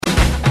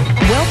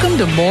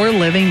Welcome to More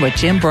Living with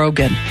Jim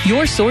Brogan,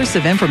 your source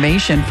of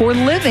information for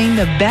living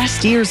the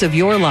best years of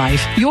your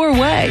life your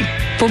way.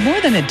 For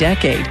more than a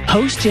decade,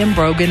 host Jim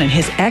Brogan and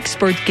his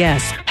expert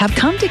guests have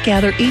come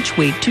together each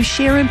week to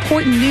share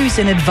important news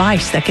and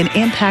advice that can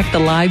impact the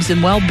lives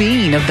and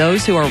well-being of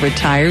those who are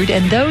retired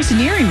and those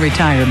nearing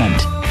retirement.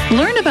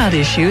 Learn about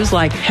issues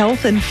like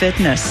health and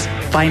fitness,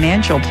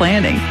 financial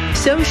planning,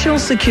 Social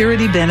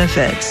Security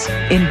benefits,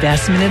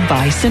 investment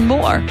advice, and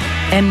more.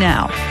 And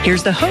now,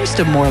 here's the host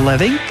of More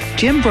Living,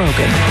 Jim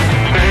Brogan.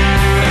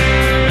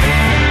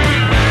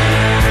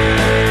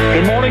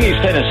 Good morning,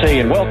 East Tennessee,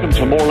 and welcome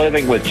to More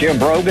Living with Jim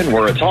Brogan,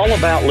 where it's all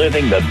about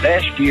living the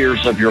best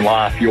years of your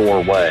life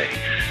your way.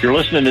 You're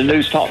listening to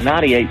News Talk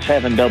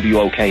 98.7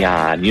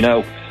 WOKI, and you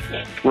know,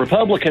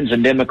 Republicans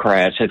and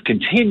Democrats have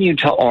continued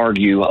to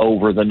argue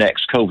over the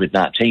next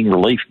COVID-19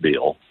 relief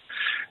bill,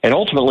 and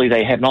ultimately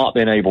they have not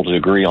been able to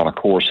agree on a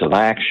course of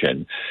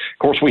action. Of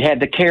course, we had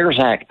the CARES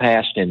Act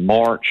passed in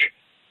March.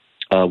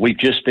 We've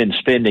just been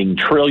spending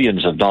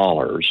trillions of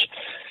dollars.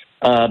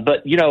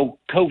 But, you know,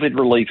 COVID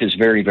relief is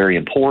very, very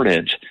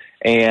important,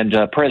 and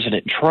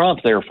President Trump,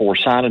 therefore,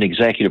 signed an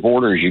executive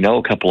order, as you know,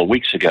 a couple of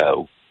weeks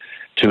ago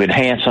to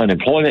enhance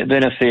unemployment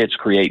benefits,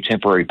 create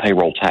temporary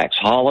payroll tax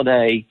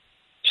holiday,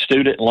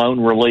 student loan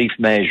relief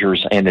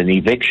measures, and an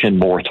eviction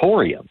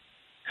moratorium.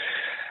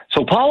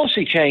 So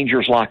policy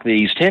changers like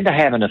these tend to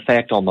have an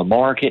effect on the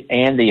market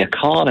and the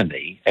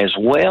economy, as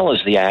well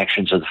as the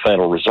actions of the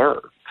Federal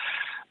Reserve.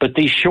 But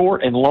these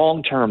short and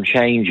long-term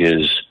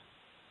changes,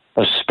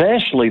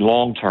 especially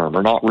long-term,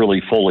 are not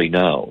really fully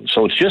known.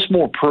 So it's just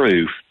more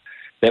proof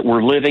that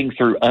we're living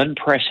through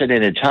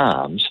unprecedented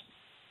times,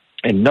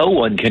 and no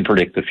one can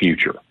predict the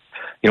future.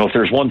 You know, if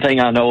there's one thing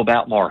I know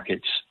about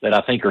markets that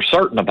I think are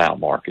certain about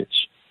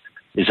markets,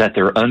 is that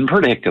they're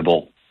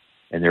unpredictable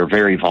and they're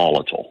very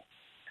volatile.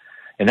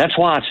 And that's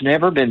why it's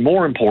never been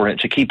more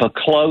important to keep a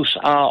close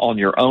eye on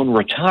your own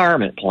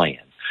retirement plan.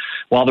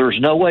 While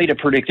there's no way to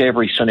predict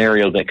every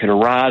scenario that could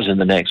arise in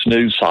the next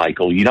news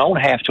cycle, you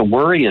don't have to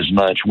worry as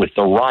much with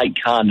the right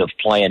kind of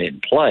plan in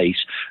place,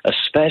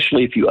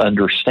 especially if you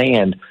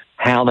understand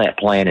how that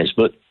plan has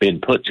been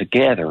put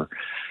together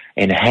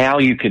and how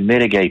you can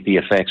mitigate the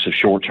effects of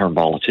short-term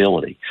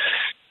volatility.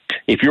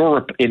 If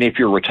your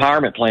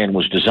retirement plan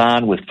was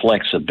designed with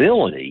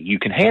flexibility, you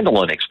can handle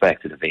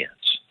unexpected events.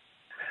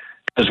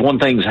 Because one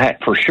thing's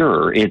for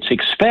sure, it's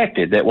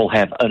expected that we'll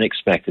have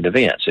unexpected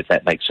events, if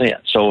that makes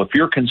sense. So if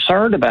you're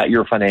concerned about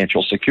your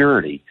financial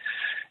security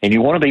and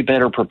you want to be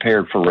better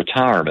prepared for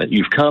retirement,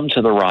 you've come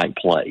to the right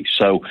place.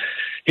 So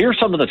here's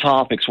some of the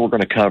topics we're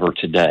going to cover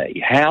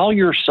today. How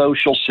your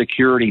Social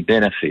Security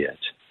benefit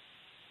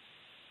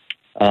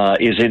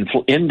is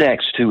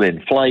indexed to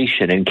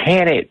inflation, and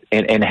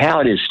and how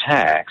it is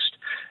taxed,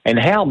 and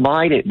how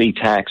might it be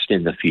taxed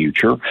in the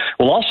future.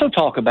 We'll also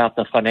talk about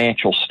the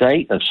financial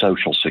state of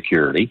Social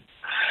Security.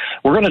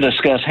 We're going to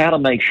discuss how to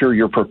make sure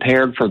you're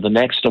prepared for the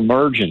next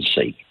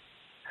emergency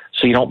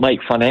so you don't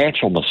make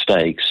financial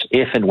mistakes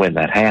if and when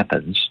that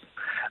happens.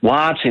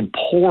 Why it's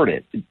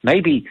important,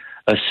 maybe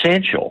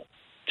essential,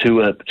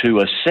 to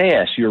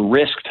assess your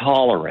risk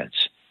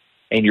tolerance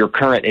and your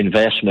current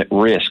investment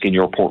risk in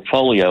your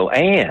portfolio,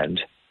 and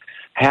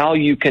how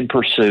you can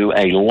pursue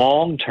a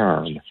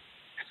long-term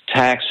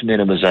tax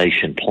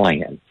minimization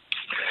plan.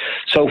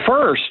 So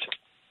first,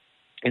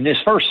 in this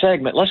first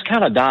segment, let's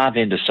kind of dive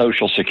into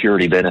Social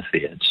Security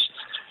benefits.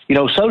 You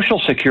know, Social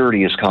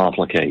Security is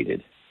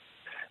complicated.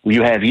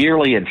 You have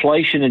yearly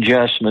inflation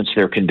adjustments,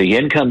 there can be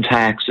income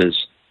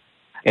taxes,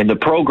 and the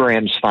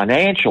program's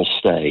financial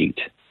state,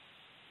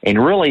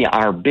 and really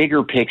our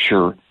bigger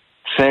picture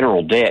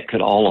federal debt could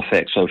all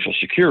affect Social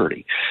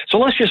Security. So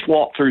let's just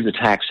walk through the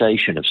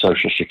taxation of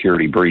Social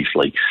Security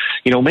briefly.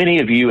 You know, many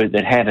of you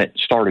that haven't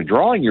started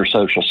drawing your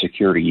Social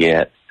Security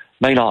yet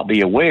may not be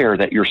aware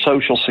that your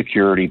Social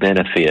Security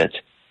benefit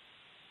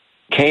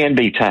can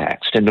be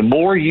taxed. And the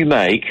more you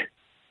make,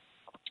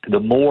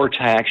 the more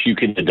tax you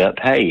can end up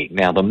paying.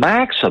 Now, the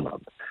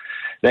maximum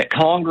that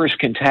Congress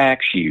can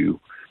tax you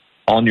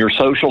on your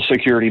Social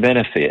Security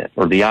benefit,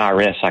 or the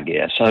IRS, I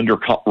guess, under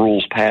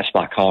rules passed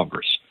by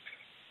Congress,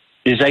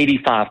 is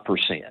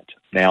 85%.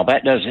 Now,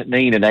 that doesn't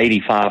mean an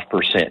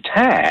 85%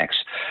 tax.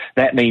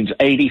 That means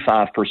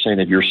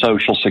 85% of your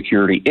Social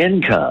Security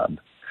income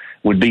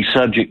would be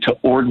subject to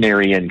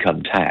ordinary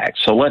income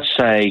tax. So let's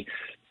say,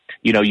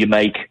 you know, you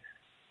make,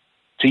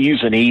 to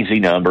use an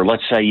easy number,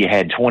 let's say you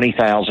had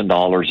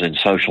 $20,000 in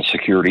Social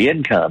Security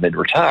income in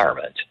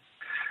retirement.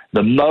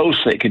 The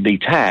most that could be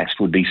taxed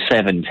would be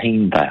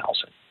 $17,000.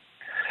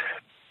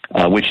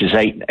 Which is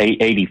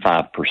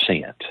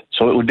 85%.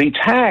 So it would be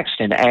taxed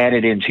and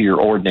added into your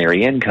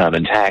ordinary income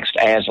and taxed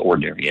as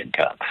ordinary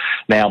income.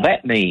 Now,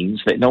 that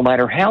means that no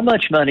matter how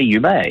much money you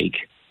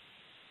make,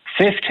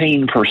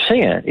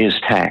 15% is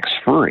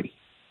tax-free.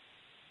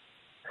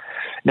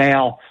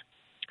 Now,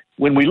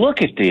 when we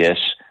look at this,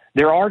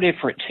 there are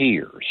different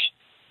tiers.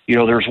 You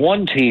know, there's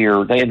one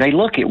tier, they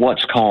look at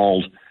what's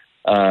called,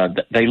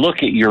 they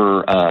look at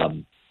your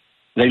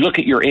they look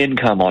at your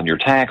income on your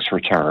tax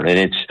return,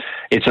 and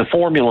it's a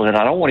formula that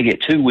I don't want to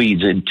get too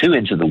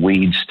into the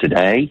weeds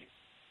today.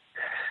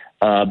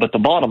 But the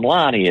bottom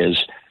line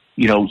is,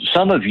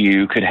 some of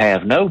you could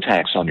have no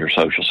tax on your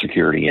Social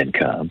Security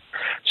income.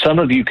 Some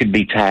of you could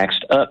be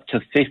taxed up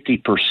to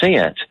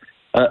 50%.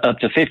 Up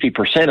to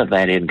 50% of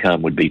that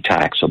income would be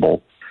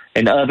taxable,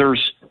 and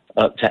others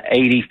up to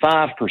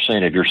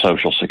 85% of your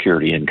Social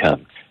Security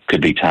income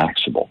could be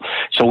taxable.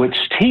 So it's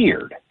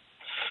tiered.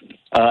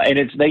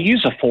 And they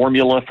use a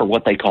formula for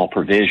what they call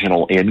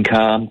provisional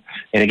income.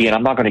 And again,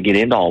 I'm not going to get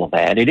into all of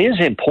that. It is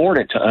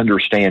important to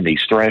understand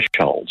these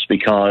thresholds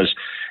because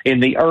in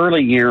the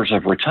early years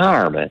of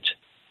retirement,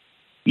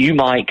 you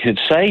could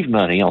save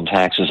money on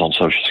taxes on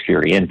Social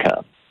Security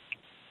income.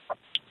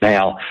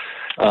 Now,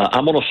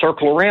 I'm going to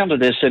circle around to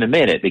this in a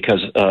minute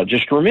because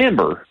just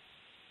remember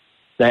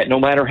that no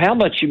matter how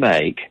much you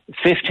make,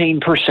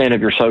 15% of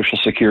your Social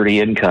Security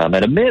income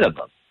at a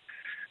minimum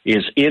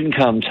is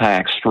income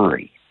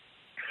tax-free.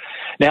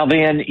 Now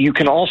then, you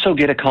can also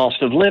get a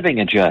cost of living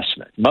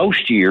adjustment.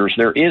 Most years,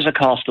 there is a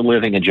cost of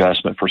living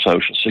adjustment for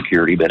Social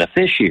Security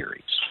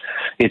beneficiaries.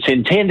 It's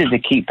intended to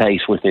keep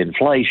pace with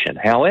inflation.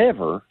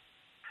 However,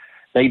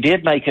 they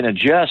did make an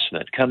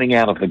adjustment coming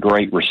out of the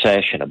Great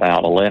Recession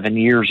about 11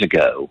 years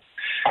ago.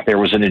 There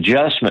was an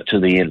adjustment to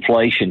the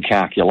inflation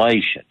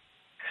calculation.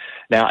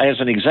 Now, as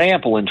an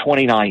example, in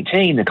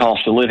 2019, the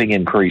cost of living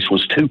increase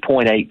was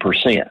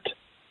 2.8%.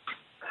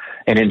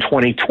 And in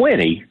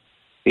 2020,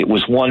 it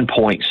was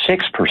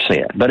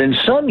 1.6%. But in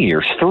some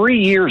years, 3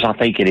 years, I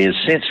think it is,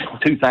 since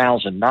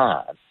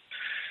 2009,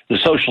 the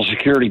Social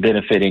Security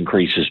benefit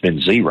increase has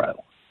been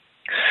zero.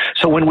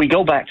 So when we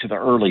go back to the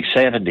early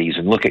 70s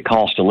and look at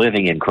cost of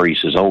living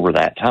increases over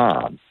that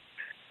time,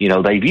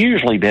 they've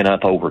usually been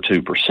up over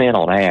 2%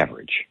 on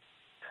average.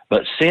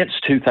 But since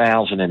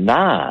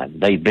 2009,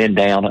 they've been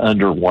down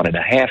under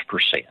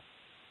 1.5%.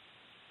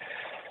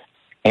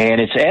 And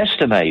it's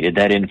estimated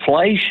that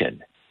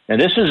inflation,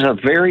 and this is a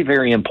very,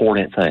 very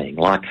important thing,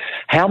 like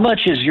how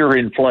much is your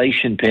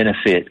inflation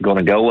benefit going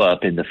to go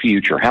up in the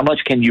future? How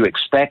much can you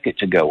expect it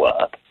to go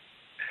up?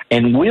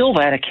 And will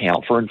that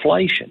account for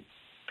inflation?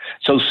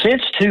 So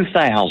since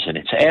 2000,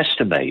 it's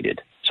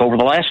estimated, so over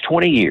the last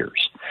 20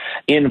 years,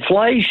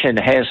 inflation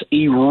has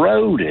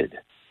eroded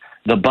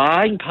the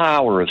buying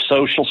power of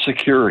Social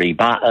Security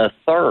by a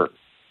third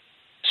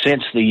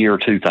since the year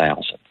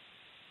 2000,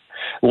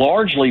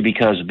 largely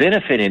because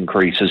benefit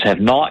increases have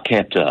not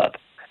kept up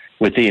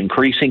with the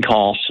increasing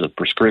costs of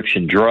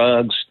prescription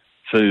drugs,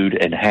 food,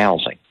 and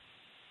housing.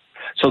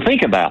 So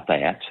think about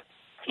that.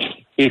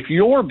 If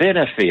your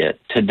benefit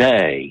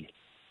today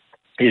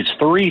is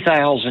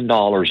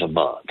 $3,000 a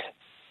month,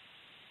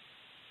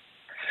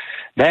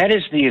 that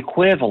is the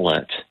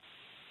equivalent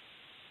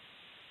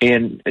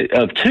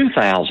of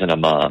 $2,000 a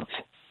month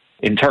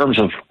in terms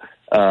of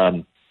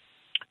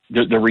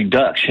the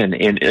reduction.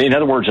 In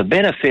other words, a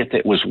benefit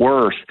that was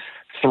worth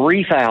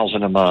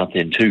 $3,000 a month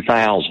in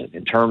 2000,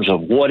 in terms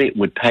of what it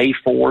would pay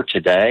for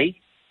today,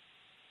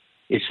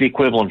 it's the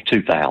equivalent of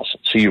 $2,000.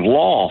 So you've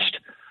lost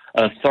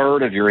a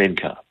third of your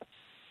income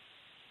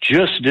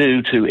just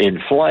due to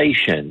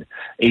inflation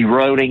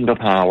eroding the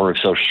power of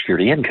Social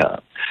Security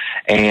income.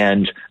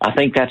 And I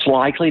think that's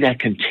likely to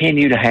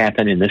continue to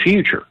happen in the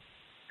future.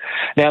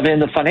 Now then,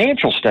 the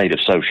financial state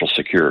of Social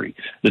Security,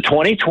 the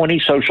 2020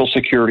 Social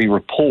Security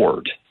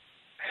report,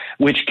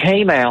 which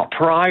came out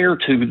prior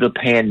to the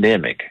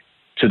pandemic,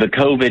 to the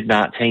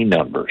COVID-19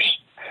 numbers,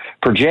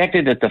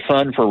 projected that the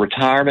Fund for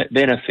Retirement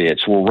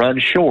Benefits will run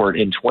short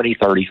in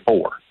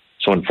 2034,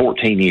 so in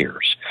 14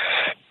 years.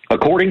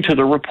 According to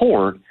the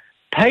report,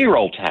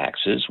 payroll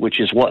taxes, which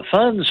is what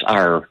funds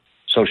our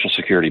Social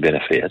Security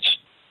benefits,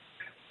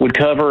 would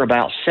cover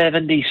about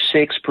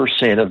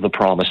 76% of the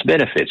promised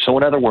benefits. So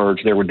in other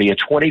words, there would be a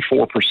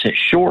 24%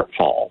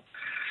 shortfall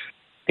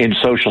in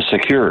Social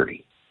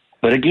Security.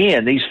 But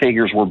again, these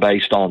figures were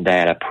based on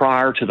data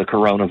prior to the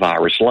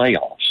coronavirus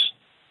layoffs.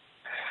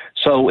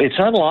 So it's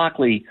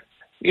unlikely,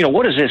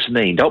 what does this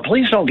mean?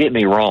 Please don't get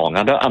me wrong.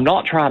 I'm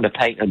not trying to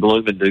paint a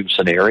gloom and doom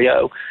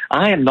scenario.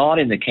 I am not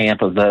in the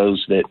camp of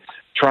those that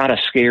try to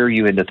scare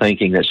you into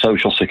thinking that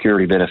Social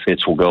Security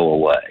benefits will go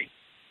away.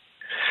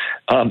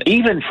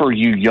 Even for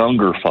you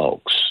younger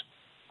folks,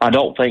 I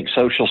don't think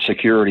Social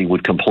Security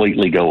would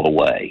completely go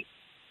away.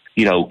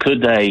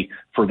 Could they,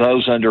 for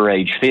those under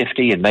age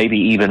 50 and maybe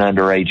even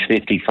under age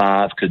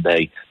 55, could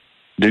they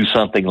do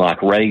something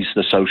like raise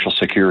the Social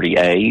Security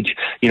age?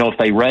 If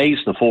they raise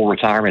the full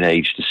retirement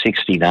age to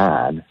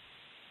 69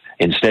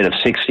 instead of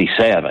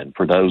 67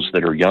 for those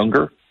that are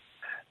younger,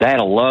 that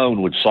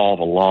alone would solve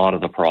a lot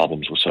of the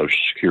problems with Social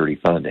Security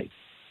funding.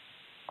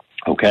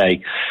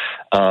 Okay?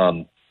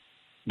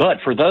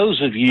 But for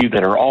those of you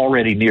that are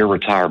already near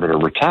retirement or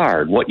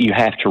retired, what you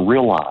have to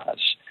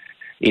realize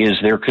is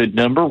there could,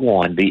 number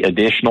one, be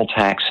additional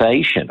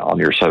taxation on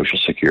your Social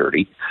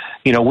Security.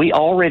 We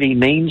already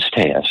means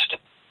test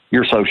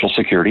your Social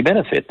Security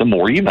benefit. The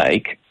more you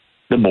make,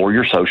 the more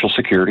your Social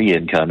Security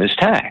income is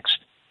taxed.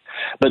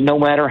 But no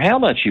matter how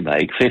much you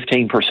make,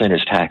 15%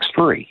 is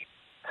tax-free.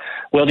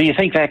 Well, do you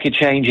think that could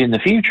change in the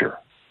future?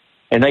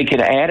 And they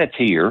could add a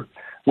tier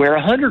where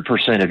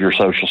 100% of your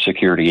Social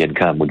Security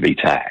income would be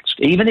taxed,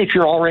 even if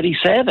you're already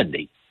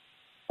 70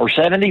 or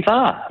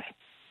 75,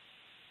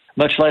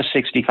 much less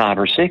 65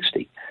 or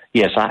 60.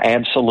 Yes, I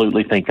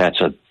absolutely think that's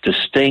a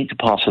distinct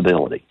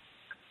possibility,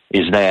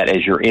 is that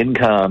as your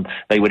income,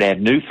 they would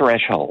add new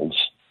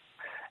thresholds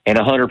and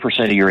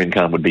 100% of your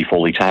income would be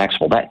fully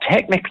taxable. That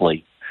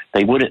technically,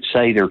 they wouldn't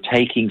say they're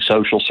taking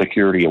Social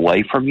Security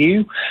away from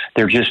you.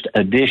 They're just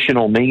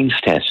additional means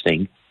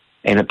testing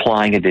and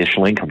applying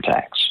additional income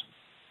tax.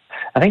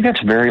 I think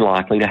that's very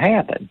likely to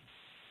happen,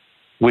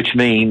 which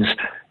means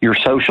your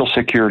Social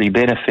Security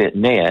benefit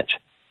net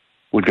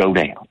would go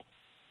down.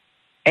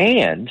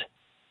 And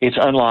it's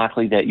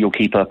unlikely that you'll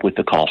keep up with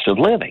the cost of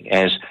living,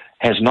 as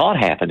has not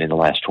happened in the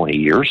last 20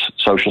 years.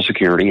 Social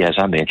Security, as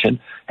I mentioned,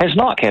 has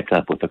not kept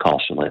up with the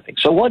cost of living.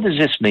 So what does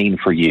this mean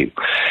for you?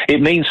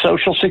 It means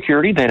Social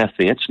Security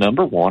benefits,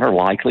 number one, are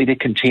likely to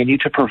continue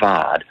to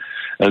provide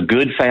a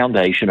good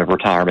foundation of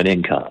retirement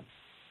income.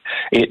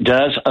 It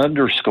does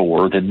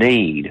underscore the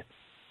need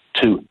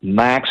to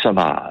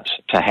maximize,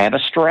 to have a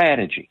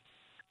strategy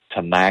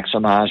to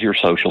maximize your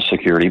Social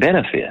Security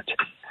benefit,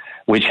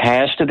 which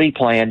has to be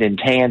planned in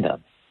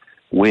tandem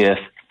with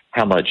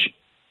how much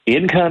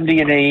income do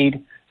you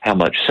need, how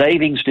much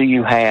savings do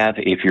you have.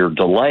 If you're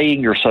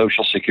delaying your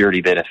Social Security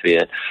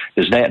benefit,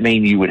 does that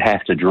mean you would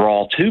have to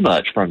draw too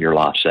much from your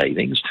life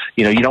savings?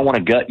 You know, you don't want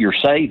to gut your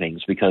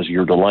savings because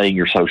you're delaying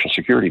your Social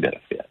Security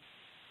benefit.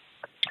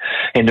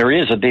 And there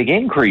is a big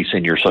increase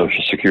in your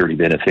Social Security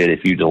benefit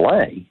if you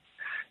delay.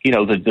 You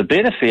know, the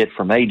benefit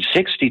from age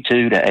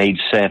 62 to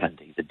age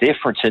 70, the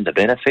difference in the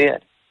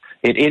benefit,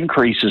 it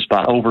increases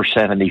by over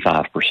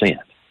 75%.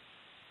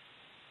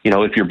 You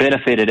know, if your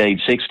benefit at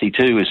age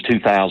 62 is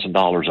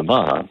 $2,000 a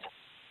month,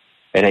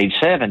 at age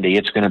 70,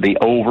 it's going to be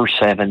over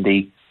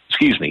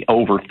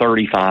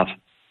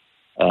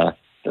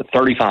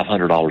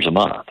 $3,500 a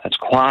month. That's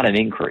quite an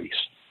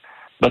increase.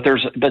 But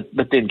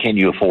then can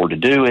you afford to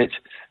do it?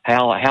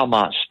 How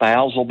might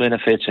spousal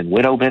benefits and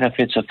widow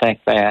benefits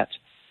affect that?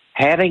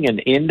 Having an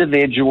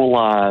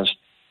individualized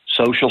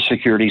Social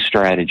Security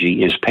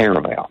strategy is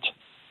paramount.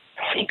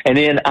 And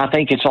then I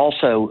think it's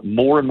also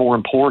more and more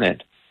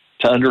important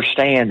to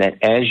understand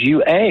that as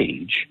you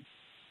age,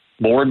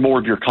 more and more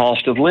of your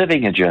cost of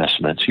living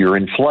adjustments, your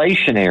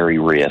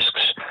inflationary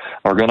risks,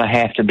 are going to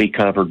have to be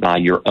covered by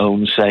your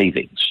own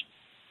savings.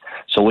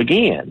 So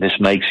again, this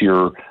makes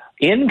your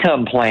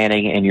income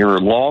planning and your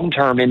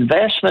long-term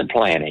investment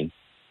planning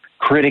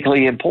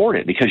critically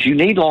important, because you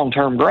need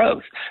long-term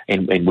growth.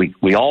 And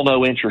we all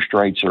know interest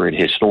rates are at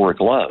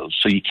historic lows,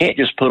 so you can't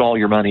just put all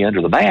your money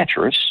under the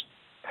mattress.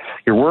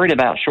 You're worried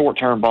about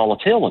short-term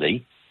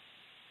volatility,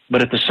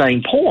 but at the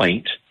same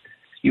point,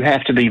 you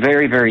have to be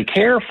very, very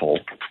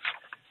careful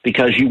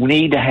because you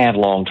need to have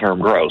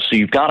long-term growth. So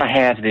you've got to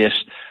have this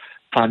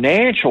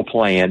financial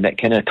plan that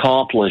can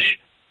accomplish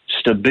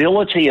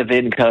stability of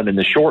income in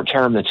the short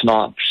term that's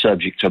not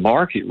subject to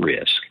market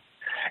risk,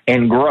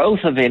 and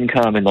growth of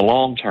income in the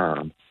long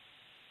term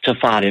to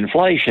fight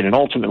inflation. And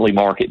ultimately,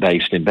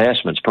 market-based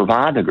investments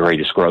provide the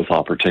greatest growth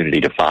opportunity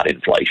to fight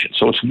inflation.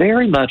 So it's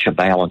very much a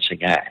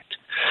balancing act.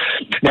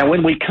 Now,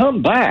 when we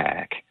come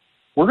back,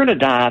 we're going to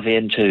dive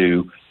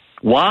into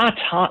why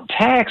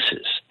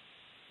taxes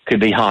could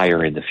be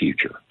higher in the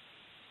future,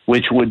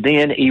 which would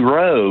then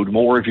erode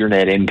more of your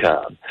net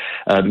income.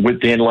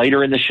 Then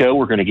later in the show,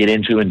 we're going to get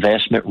into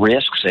investment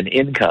risks and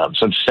income.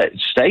 So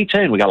stay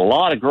tuned. We got a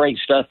lot of great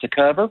stuff to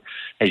cover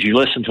as you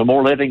listen to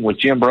More Living with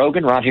Jim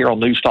Brogan right here on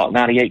News Talk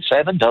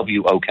 98.7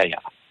 WOKI.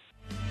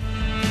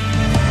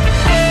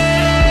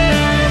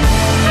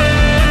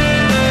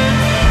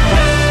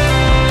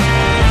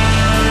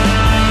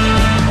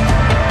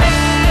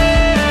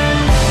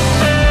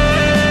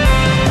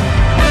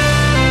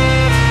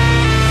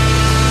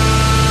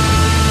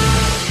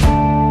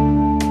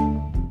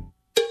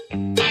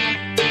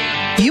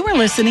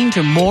 Listening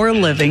to More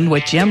Living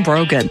with Jim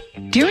Brogan.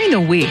 During the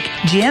week,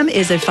 Jim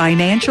is a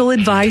financial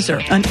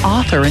advisor, an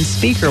author and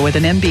speaker with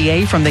an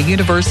MBA from the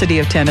University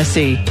of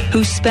Tennessee,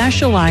 who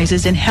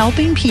specializes in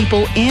helping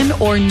people in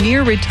or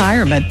near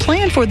retirement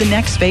plan for the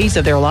next phase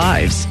of their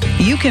lives.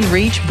 You can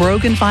reach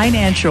Brogan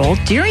Financial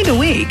during the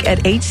week at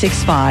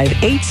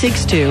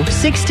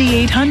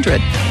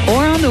 865-862-6800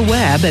 or on the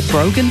web at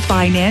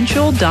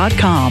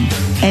broganfinancial.com.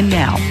 And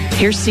now,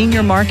 here's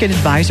Senior Market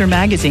Advisor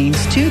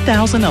Magazine's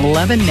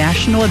 2011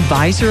 National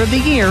Advisor of the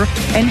Year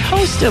and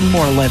host of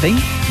More Living,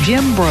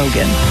 Jim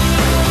Brogan.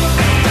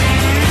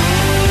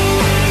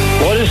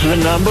 What is the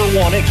number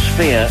one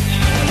expense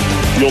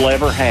you'll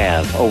ever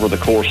have over the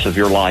course of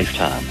your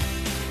lifetime?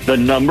 The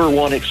number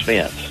one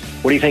expense.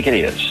 What do you think it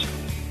is?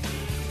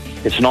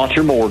 It's not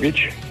your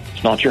mortgage.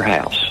 It's not your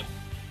house.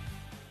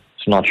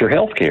 It's not your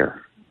health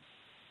care.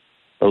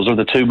 Those are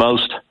the two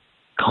most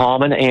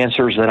common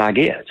answers that I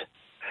get.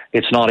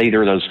 It's not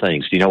either of those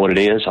things. Do you know what it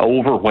is?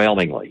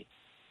 Overwhelmingly.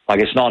 Like,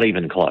 it's not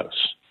even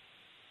close.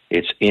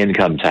 It's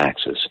income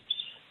taxes.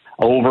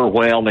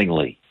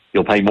 Overwhelmingly,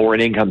 you'll pay more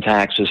in income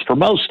taxes for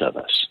most of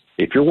us,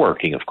 if you're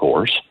working, of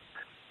course,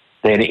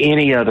 than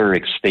any other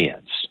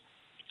expense.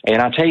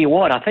 And I tell you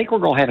what, I think we're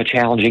going to have a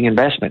challenging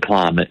investment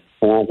climate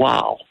for a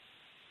while,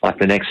 like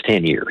the next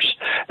 10 years.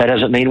 That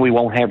doesn't mean we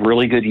won't have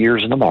really good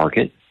years in the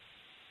market.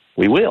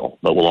 We will,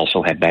 but we'll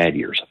also have bad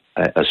years.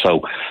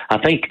 So I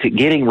think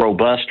getting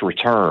robust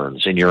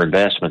returns in your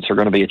investments are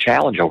going to be a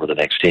challenge over the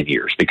next 10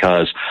 years,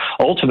 because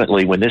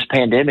ultimately when this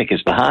pandemic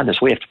is behind us,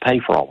 we have to pay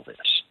for all of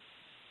this.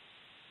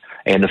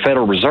 And the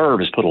Federal Reserve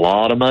has put a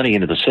lot of money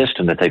into the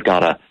system that they've got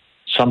to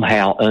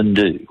somehow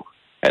undo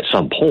at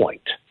some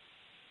point,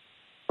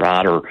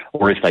 right?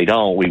 Or if they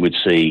don't, we would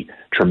see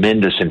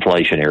tremendous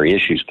inflationary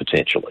issues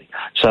potentially.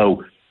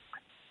 So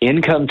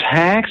income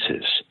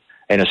taxes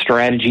and a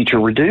strategy to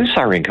reduce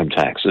our income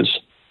taxes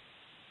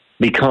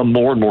become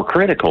more and more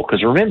critical,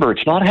 because remember,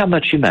 it's not how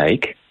much you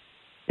make,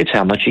 it's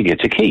how much you get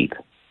to keep.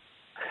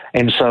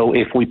 And so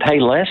if we pay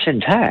less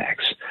in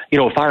tax,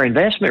 if our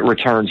investment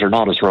returns are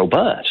not as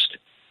robust,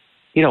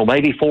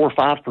 maybe 4 or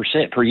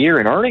 5% per year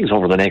in earnings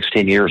over the next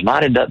 10 years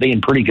might end up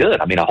being pretty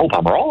good. I mean, I hope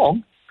I'm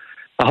wrong.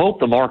 I hope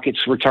the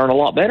markets return a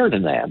lot better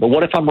than that. But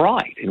what if I'm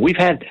right? And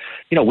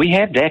we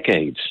have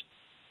decades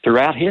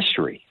throughout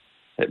history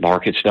that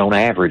markets don't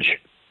average.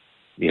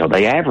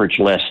 They average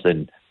less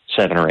than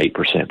 7 or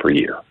 8% per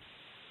year.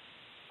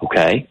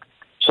 Okay?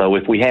 So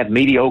if we have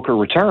mediocre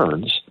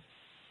returns,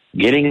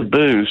 getting a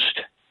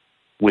boost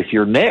with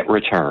your net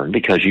return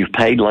because you've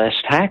paid less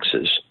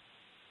taxes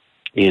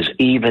is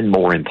even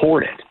more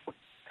important.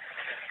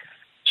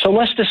 So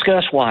let's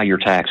discuss why your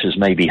taxes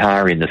may be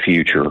higher in the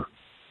future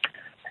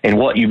and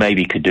what you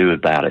maybe could do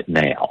about it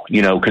now.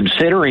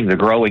 Considering the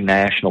growing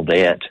national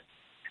debt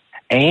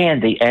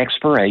and the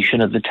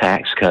expiration of the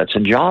Tax Cuts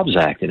and Jobs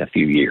Act in a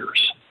few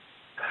years.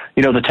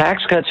 The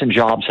Tax Cuts and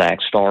Jobs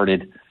Act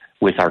started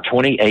with our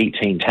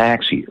 2018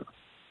 tax year.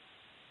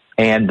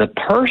 And the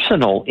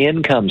personal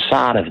income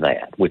side of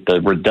that, with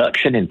the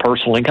reduction in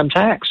personal income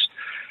tax,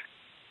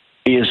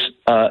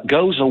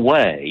 goes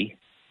away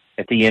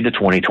at the end of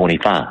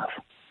 2025.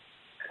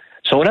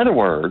 So in other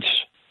words,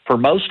 for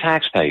most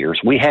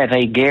taxpayers, we have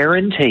a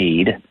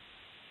guaranteed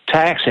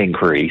tax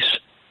increase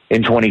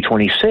in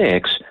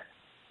 2026,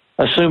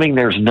 assuming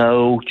there's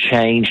no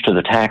change to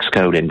the tax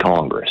code in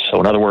Congress. So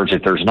in other words,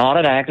 if there's not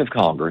an act of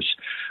Congress,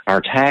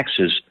 our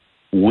taxes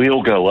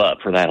will go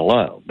up for that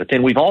alone. But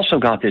then we've also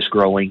got this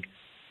growing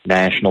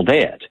national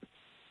debt.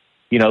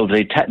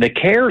 The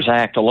CARES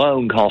Act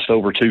alone cost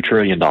over $2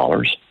 trillion.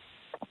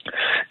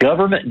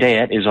 Government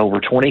debt is over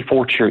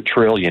 $24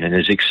 trillion and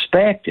is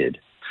expected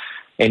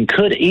and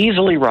could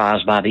easily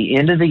rise by the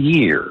end of the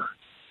year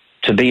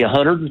to be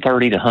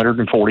 130 to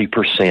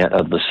 140%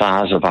 of the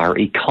size of our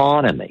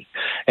economy.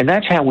 And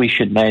that's how we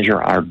should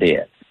measure our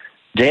debt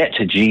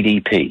to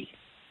GDP.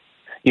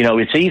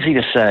 It's easy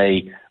to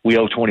say we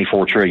owe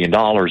 $24 trillion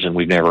and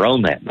we've never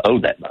owed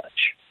that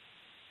much.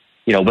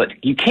 But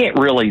you can't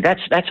really,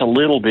 that's a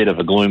little bit of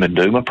a gloom and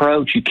doom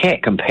approach. You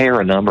can't compare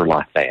a number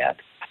like that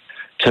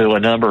to a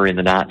number in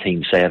the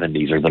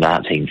 1970s or the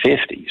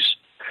 1950s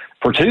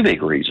for two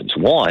big reasons.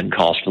 One,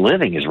 cost of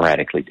living is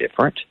radically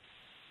different.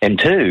 And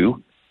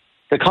two,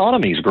 the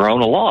economy's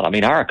grown a lot. I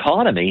mean, our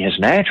economy has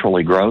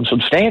naturally grown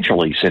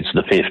substantially since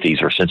the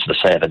 50s or since the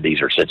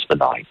 70s or since the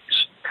 90s.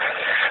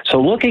 So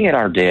looking at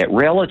our debt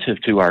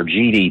relative to our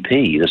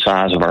GDP, the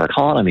size of our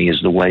economy,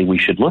 is the way we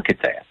should look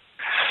at that.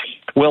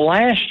 Well,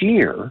 last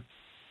year,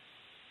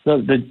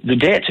 the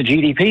debt to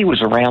GDP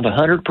was around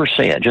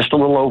 100%, just a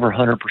little over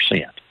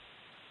 100%.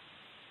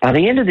 By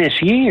the end of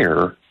this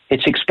year,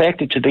 it's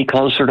expected to be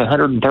closer to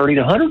 130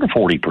 to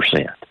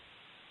 140%,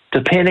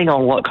 depending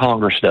on what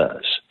Congress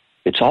does.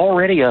 It's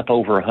already up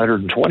over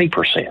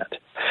 120%.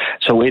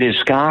 So it is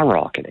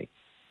skyrocketing.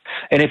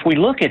 And if we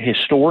look at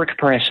historic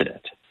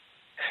precedent,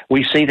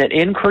 we see that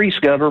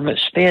increased government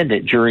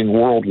spending during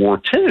World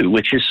War II,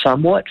 which is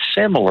somewhat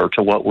similar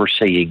to what we're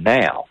seeing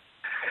now,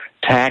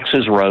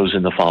 taxes rose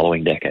in the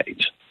following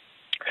decades.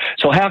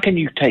 So how can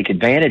you take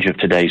advantage of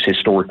today's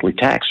historically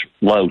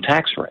low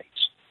tax rates?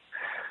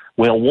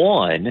 Well,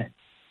 one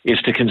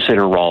is to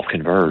consider Roth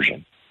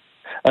conversion.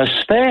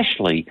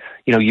 Especially,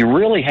 you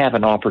really have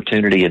an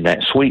opportunity in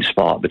that sweet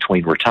spot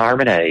between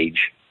retirement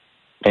age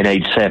and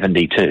age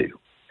 72.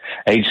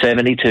 Age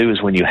 72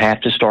 is when you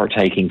have to start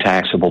taking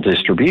taxable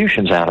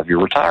distributions out of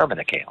your retirement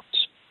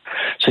accounts.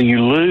 So you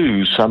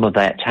lose some of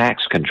that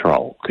tax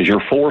control because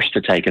you're forced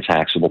to take a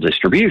taxable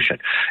distribution.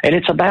 And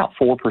it's about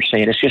 4%.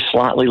 It's just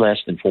slightly less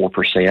than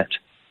 4%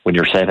 when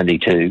you're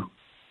 72.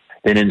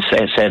 Then in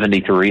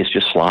 73, it's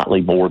just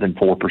slightly more than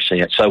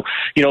 4%. So,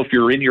 if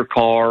you're in your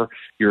car,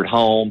 you're at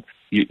home,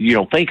 you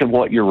don't think of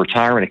what your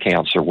retirement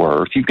accounts are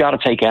worth, you've got to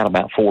take out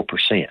about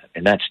 4%.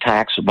 And that's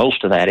taxable.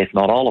 Most of that, if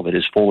not all of it,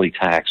 is fully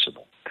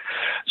taxable.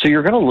 So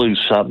you're going to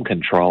lose some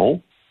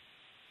control.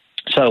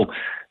 So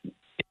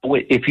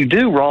if you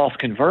do Roth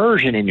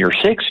conversion in your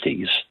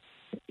 60s,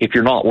 if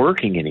you're not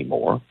working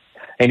anymore,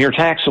 and your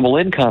taxable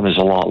income is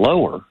a lot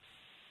lower,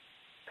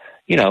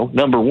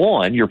 number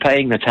one, you're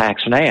paying the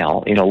tax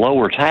now in a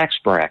lower tax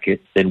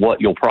bracket than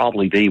what you'll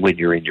probably be when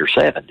you're in your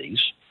 70s.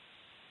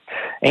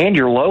 And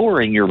you're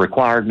lowering your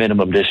required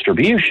minimum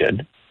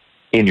distribution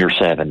in your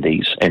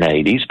 70s and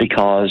 80s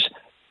because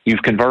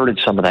you've converted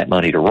some of that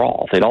money to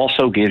Roth. It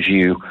also gives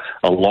you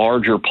a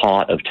larger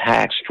pot of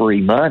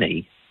tax-free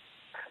money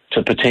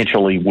to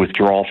potentially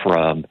withdraw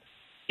from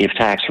if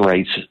tax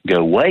rates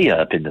go way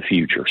up in the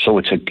future. So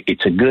it's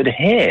a good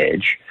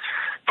hedge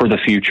for the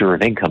future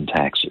of income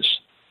taxes.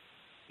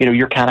 You know,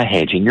 you're kind of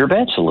hedging your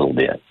bets a little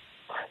bit.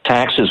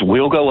 Taxes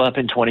will go up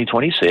in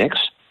 2026.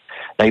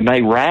 They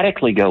may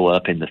radically go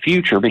up in the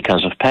future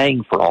because of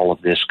paying for all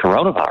of this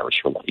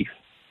coronavirus relief.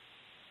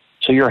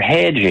 So you're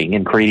hedging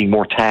and creating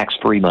more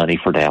tax-free money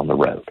for down the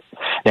road.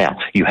 Now,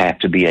 you have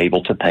to be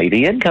able to pay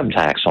the income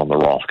tax on the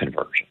Roth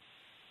conversion.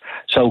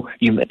 So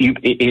you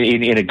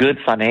in a good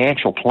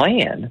financial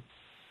plan,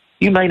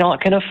 you may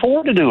not can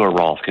afford to do a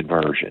Roth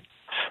conversion.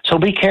 So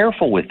be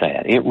careful with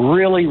that. It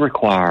really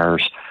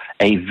requires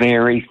a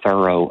very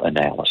thorough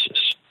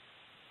analysis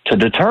to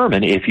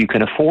determine if you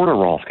can afford a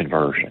Roth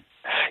conversion.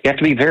 You have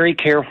to be very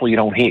careful you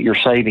don't hit your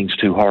savings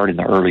too hard in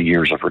the early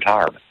years of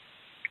retirement.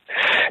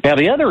 Now,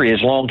 the other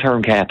is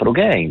long-term capital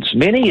gains.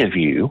 Many of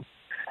you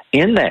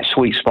in that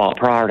sweet spot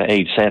prior to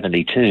age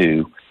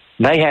 72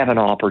 may have an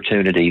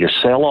opportunity to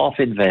sell off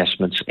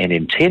investments and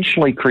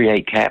intentionally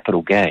create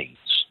capital gains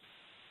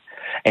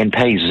and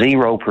pay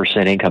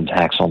 0% income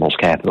tax on those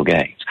capital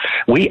gains.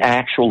 We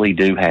actually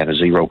do have a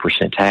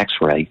 0% tax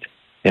rate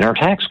in our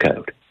tax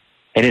code,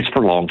 and it's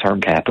for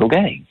long-term capital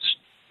gains,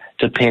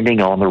 depending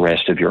on the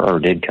rest of your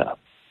earned income.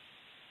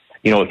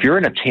 You know, if you're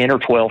in a 10 or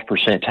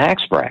 12%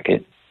 tax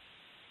bracket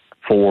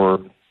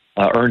for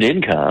earned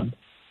income,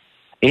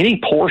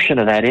 any portion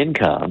of that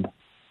income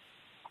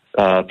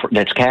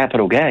that's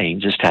capital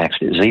gains is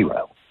taxed at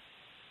zero.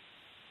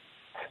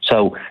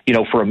 So, you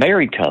know, for a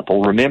married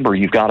couple, remember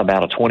you've got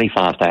about a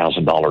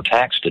 $25,000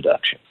 tax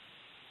deduction.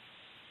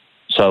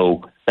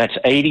 So that's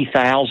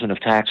 $80,000 of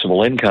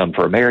taxable income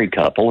for a married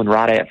couple and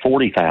right at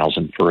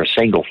 $40,000 for a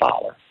single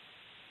filer.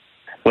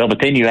 Well, but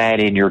then you add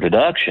in your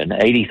deduction,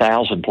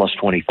 $80,000 plus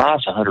 $25,000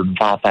 is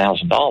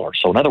 $105,000.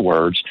 So in other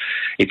words,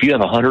 if you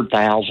have $100,000,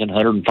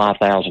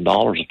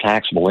 $105,000 of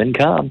taxable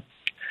income,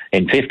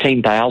 and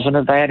 $15,000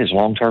 of that is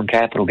long-term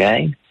capital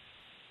gain,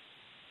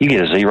 you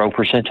get a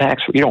 0%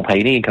 tax. You don't pay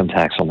any income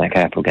tax on that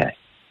capital gain.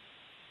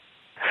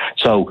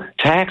 So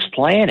tax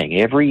planning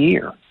every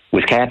year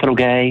with capital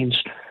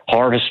gains,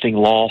 harvesting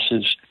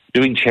losses,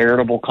 doing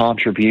charitable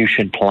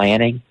contribution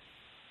planning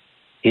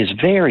is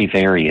very,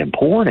 very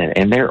important.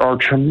 And there are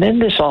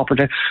tremendous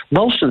opportunities.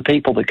 Most of the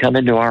people that come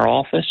into our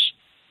office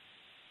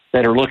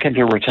that are looking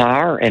to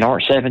retire and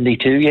aren't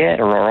 72 yet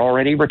or are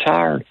already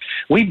retired,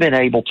 we've been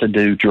able to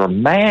do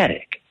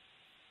dramatic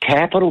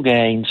capital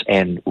gains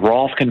and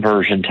Roth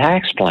conversion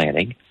tax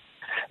planning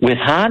with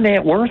high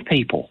net worth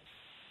people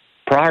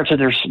prior to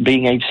their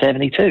being age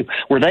 72,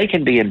 where they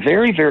can be in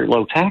very, very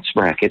low tax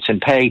brackets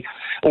and pay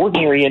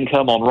ordinary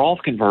income on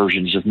Roth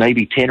conversions of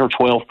maybe 10 or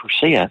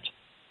 12%,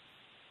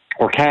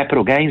 or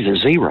capital gains at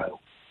zero.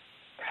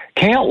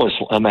 Countless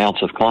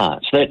amounts of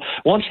clients that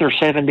once they're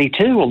 72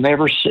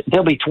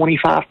 they'll be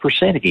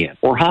 25% again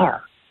or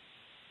higher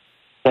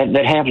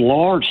that have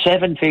large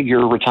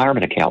 7-figure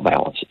retirement account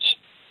balances.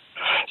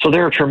 So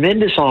there are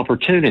tremendous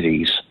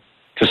opportunities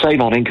to save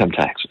on income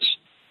taxes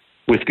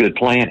with good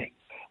planning.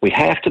 We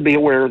have to be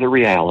aware of the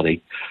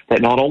reality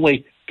that not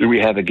only do we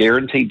have a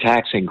guaranteed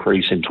tax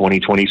increase in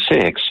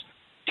 2026,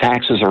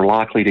 taxes are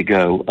likely to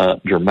go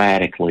up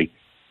dramatically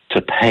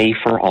to pay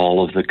for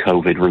all of the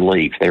COVID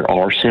relief. There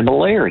are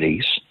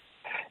similarities.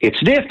 It's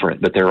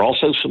different, but there are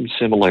also some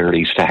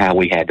similarities to how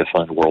we had to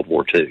fund World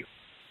War II.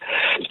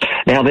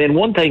 Now, then,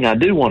 one thing I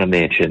do want to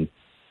mention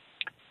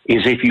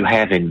is if you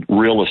have in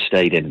real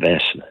estate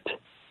investment.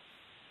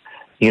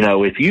 You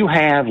know, if you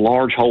have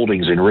large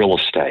holdings in real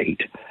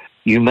estate,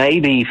 you may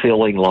be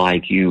feeling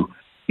like you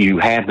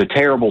have the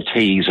terrible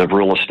tease of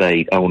real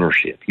estate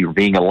ownership. You're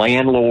being a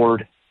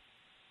landlord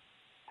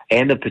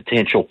and the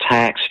potential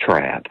tax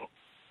trap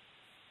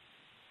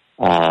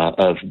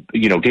of,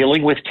 you know,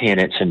 dealing with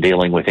tenants and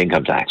dealing with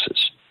income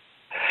taxes.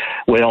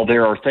 Well,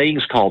 there are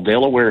things called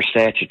Delaware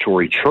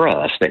Statutory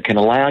Trust that can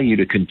allow you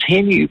to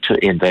continue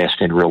to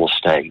invest in real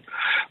estate,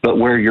 but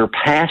where you're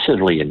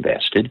passively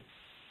invested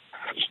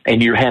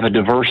and you have a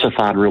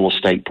diversified real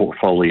estate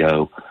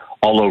portfolio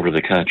all over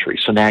the country.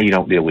 So now you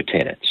don't deal with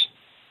tenants,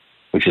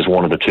 which is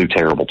one of the two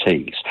terrible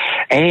T's.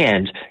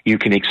 And you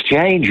can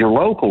exchange your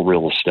local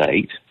real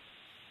estate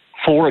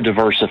for a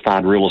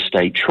diversified real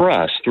estate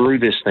trust through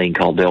this thing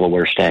called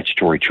Delaware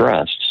Statutory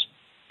Trusts.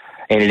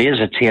 And it is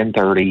a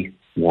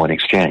 1031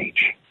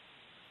 exchange.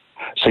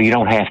 So you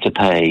don't have to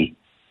pay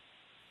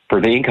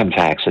for the income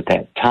tax at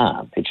that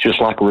time. It's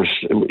just like,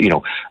 you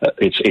know,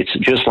 it's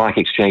just like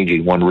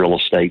exchanging one real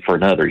estate for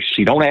another. So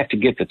you don't have to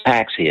get the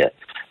tax hit,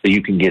 but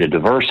you can get a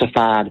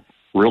diversified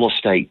real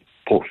estate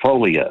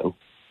portfolio.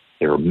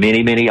 There are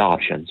many, many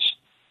options,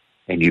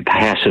 and you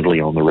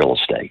passively own the real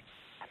estate.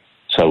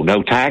 So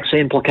no tax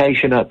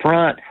implication up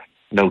front,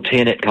 no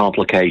tenant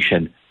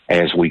complication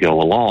as we go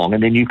along.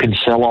 And then you can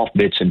sell off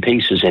bits and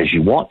pieces as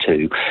you want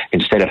to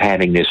instead of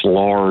having this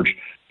large,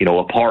 you know,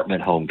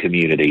 apartment home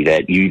community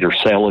that you either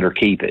sell it or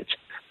keep it.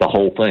 the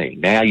whole thing.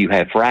 Now you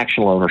have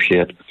fractional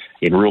ownership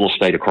in real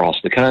estate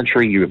across the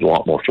country. You have a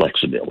lot more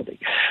flexibility.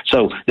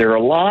 So there are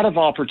a lot of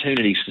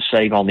opportunities to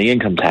save on the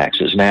income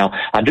taxes. Now,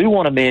 I do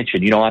want to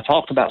mention, I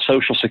talked about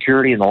Social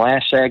Security in the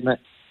last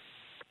segment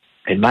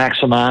and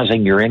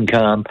maximizing your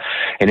income,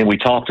 and then we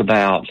talked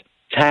about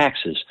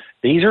taxes.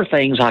 These are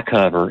things I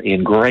cover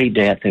in great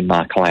depth in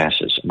my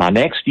classes. My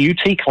next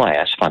UT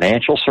class,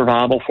 Financial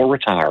Survival for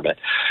Retirement,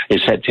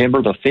 is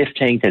September the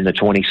 15th and the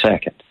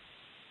 22nd.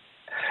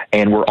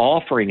 And we're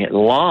offering it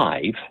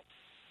live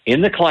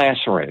in the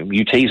classroom.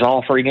 UT's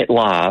offering it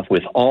live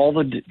with all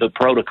the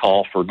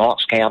protocol for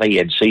Knox County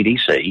and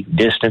CDC,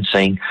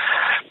 distancing.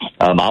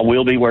 I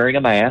will be wearing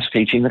a mask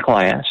teaching the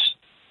class.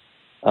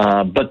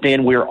 But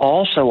then we're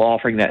also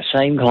offering that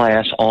same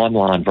class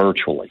online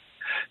virtually.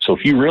 So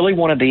if you really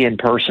want to be in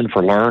person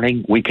for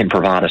learning, we can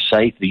provide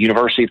the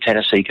University of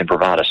Tennessee can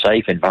provide a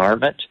safe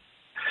environment.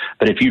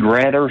 But if you'd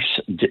rather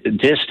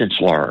distance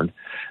learn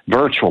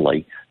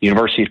virtually, the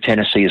University of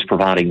Tennessee is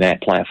providing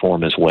that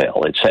platform as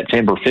well. It's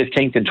September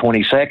 15th and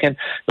 22nd.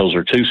 Those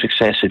are 2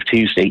 successive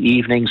Tuesday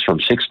evenings from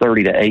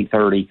 6:30 to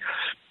 8:30.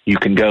 You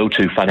can go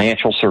to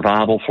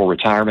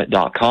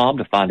financialsurvivalforretirement.com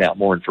to find out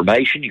more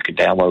information. You can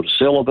download a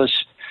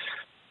syllabus.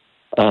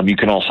 You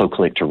can also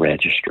click to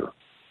register.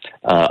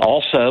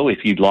 Also,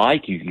 if you'd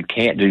like, you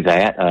can't do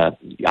that,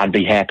 I'd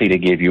be happy to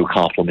give you a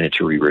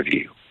complimentary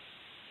review.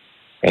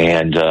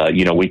 And,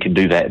 we can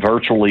do that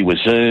virtually with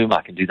Zoom.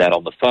 I can do that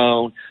on the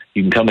phone.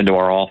 You can come into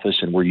our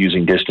office, and we're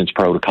using distance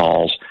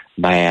protocols,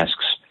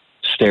 masks,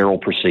 sterile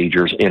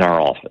procedures in our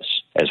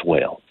office as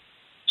well.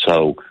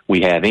 So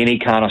we have any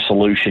kind of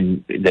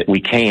solution that we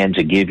can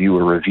to give you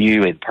a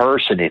review in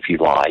person if you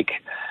like,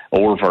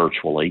 or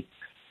virtually.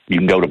 You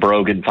can go to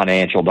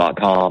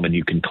broganfinancial.com and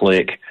you can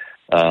click.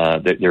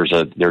 There's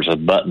a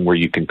button where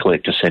you can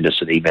click to send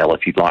us an email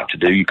if you'd like to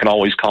do. You can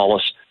always call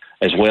us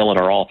as well in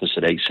our office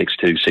at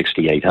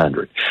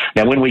 862-6800.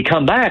 Now, when we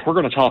come back, we're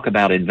going to talk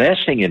about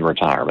investing in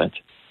retirement.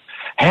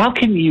 How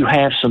can you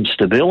have some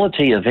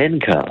stability of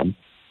income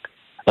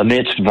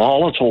amidst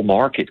volatile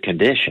market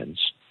conditions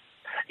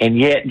and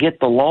yet get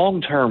the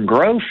long-term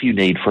growth you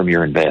need from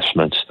your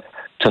investments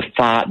to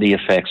fight the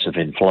effects of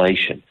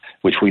inflation,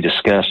 which we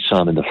discussed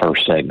some in the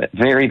first segment?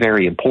 Very,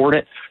 very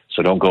important.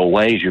 So don't go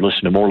away as you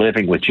listen to More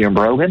Living with Jim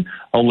Brogan,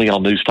 only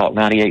on News Talk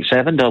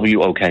 98.7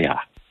 WOKI.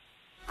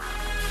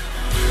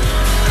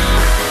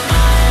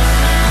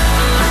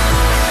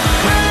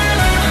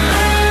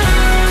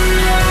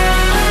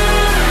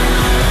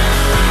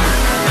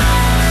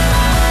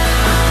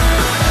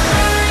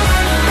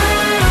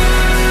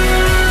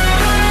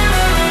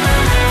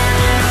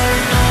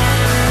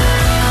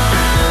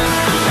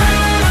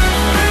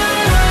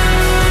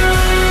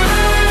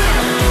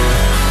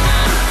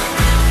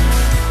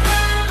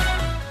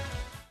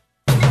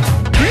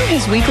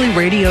 Weekly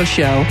radio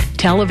show,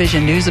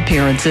 television news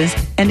appearances,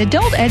 and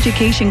adult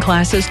education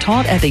classes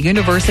taught at the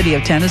University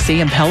of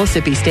Tennessee and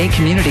Pellissippi State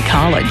Community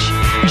College.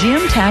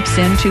 Jim taps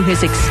into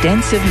his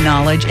extensive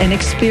knowledge and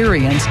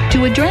experience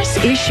to address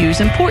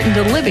issues important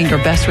to living your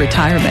best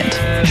retirement.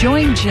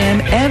 Join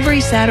Jim every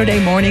Saturday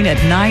morning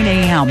at 9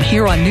 a.m.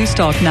 here on News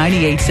Talk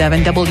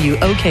 98.7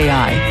 WOKI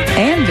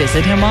and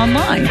visit him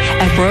online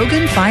at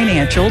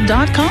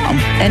broganfinancial.com.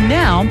 And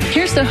now,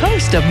 here's the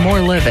host of More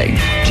Living,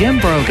 Jim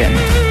Brogan.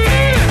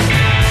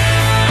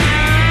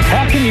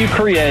 How can you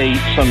create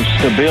some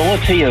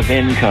stability of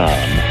income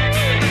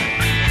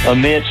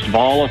amidst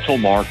volatile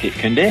market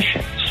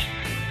conditions?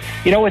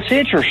 It's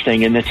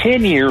interesting. In the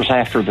 10 years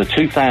after the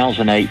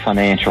 2008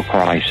 financial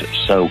crisis,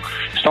 so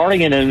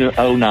starting in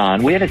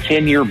 2009, we had a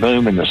 10-year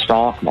boom in the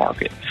stock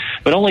market,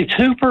 but only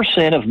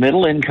 2% of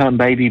middle-income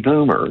baby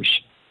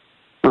boomers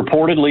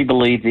reportedly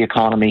believed the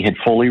economy had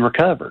fully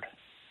recovered.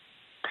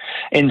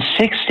 And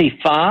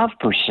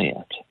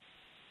 65%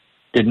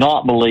 did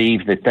not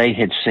believe that they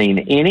had seen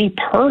any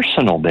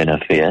personal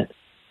benefit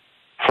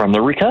from the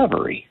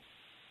recovery.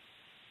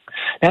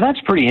 Now, that's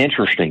pretty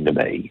interesting to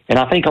me. And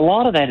I think a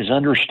lot of that is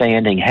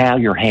understanding how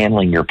you're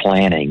handling your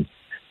planning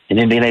and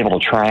then being able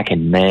to track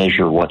and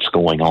measure what's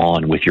going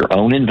on with your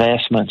own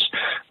investments,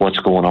 what's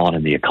going on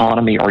in the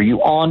economy. Are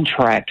you on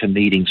track to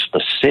meeting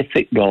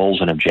specific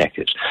goals and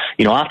objectives?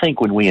 I think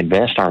when we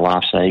invest our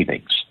life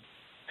savings,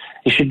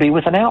 it should be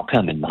with an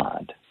outcome in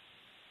mind.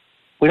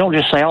 We don't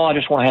just say, I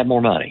just want to have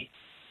more money.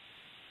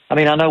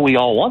 I know we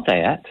all want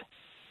that,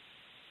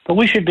 but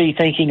we should be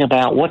thinking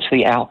about what's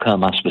the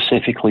outcome I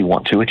specifically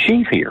want to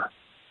achieve here.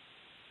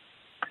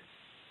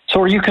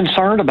 So are you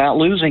concerned about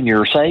losing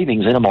your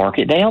savings in a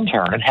market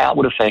downturn and how it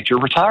would affect your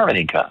retirement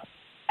income?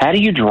 How do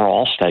you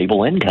draw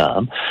stable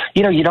income?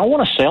 You don't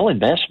want to sell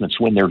investments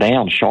when they're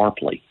down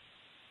sharply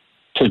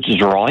to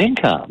draw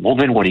income. Well,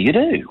 then what do you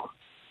do?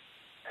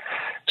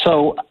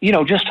 So,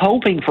 just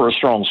hoping for a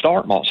strong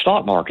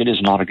stock market is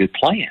not a good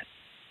plan.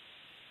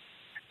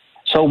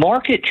 So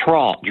market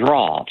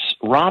drops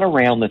right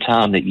around the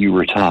time that you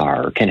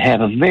retire can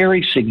have a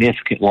very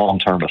significant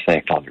long-term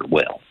effect on your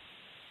wealth.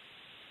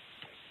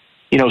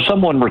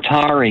 Someone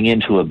retiring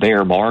into a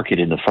bear market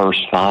in the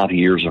first 5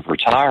 years of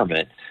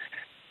retirement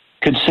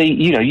could see,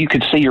 you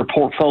could see your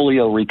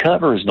portfolio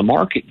recover as the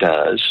market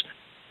does.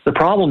 The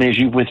problem is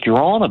you've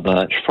withdrawn a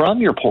bunch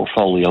from your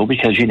portfolio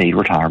because you need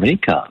retirement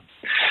income.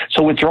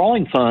 So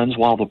withdrawing funds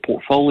while the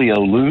portfolio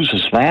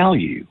loses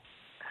value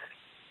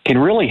can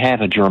really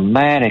have a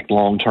dramatic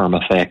long-term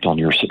effect on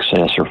your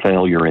success or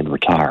failure in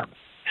retirement.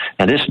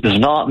 Now, this does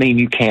not mean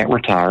you can't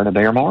retire in a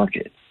bear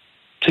market.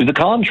 To the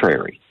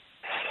contrary.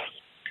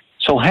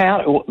 So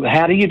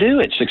how do you do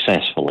it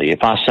successfully if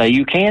I say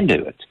you can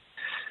do it?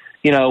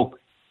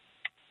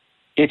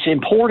 It's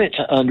important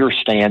to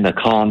understand the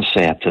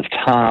concept of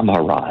time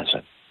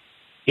horizon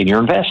in your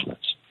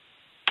investments.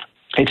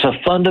 It's a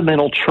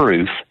fundamental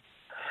truth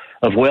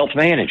of wealth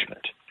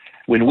management.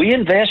 When we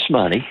invest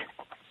money,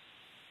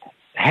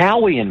 how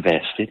we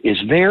invest it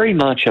is very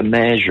much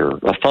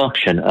a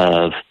function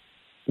of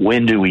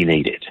when do we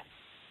need it.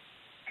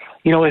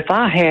 If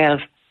I have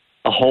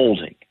a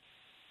holding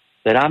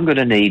that I'm going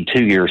to need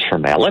 2 years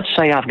from now, let's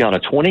say I've got a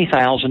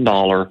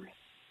 $20,000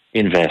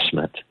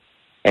 investment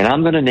and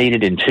I'm going to need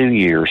it in 2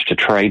 years to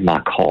trade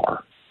my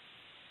car.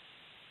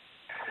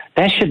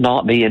 That should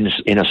not be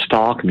in a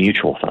stock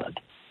mutual fund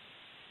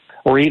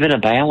or even a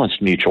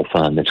balanced mutual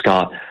fund that's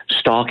got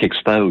stock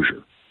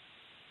exposure.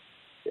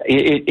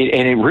 And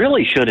it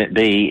really shouldn't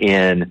be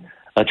in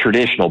a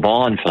traditional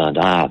bond fund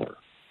either,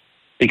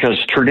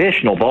 because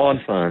traditional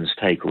bond funds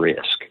take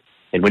risk.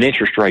 And when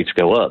interest rates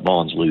go up,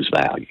 bonds lose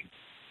value.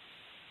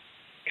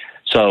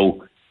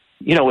 So,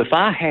 if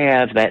I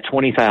have that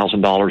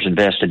 $20,000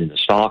 invested in the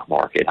stock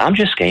market, I'm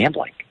just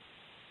gambling.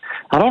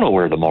 I don't know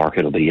where the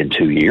market will be in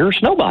 2 years.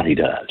 Nobody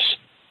does.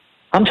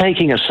 I'm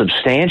taking a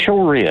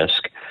substantial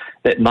risk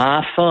that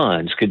my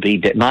funds my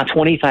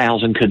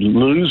 $20,000 could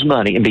lose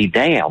money and be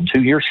down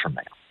 2 years from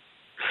now.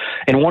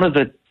 And one of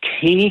the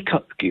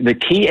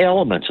key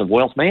elements of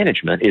wealth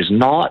management is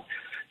not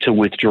to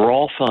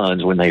withdraw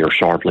funds when they are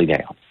sharply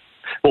down.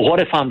 Well,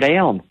 what if I'm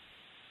down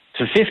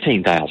to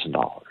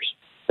 $15,000?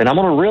 Then I'm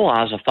going to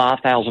realize a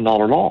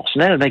 $5,000 loss.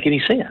 And that doesn't make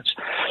any sense.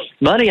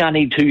 Money I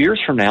need 2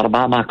 years from now to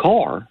buy my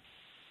car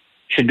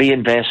should be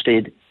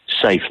invested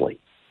safely.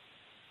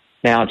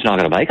 Now, it's not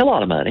going to make a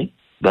lot of money,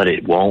 but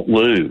it won't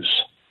lose.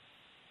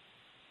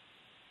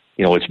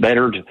 It's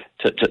better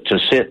to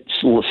sit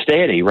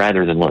steady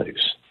rather than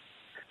lose.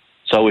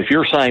 So if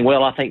you're saying,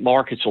 well, I think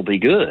markets will be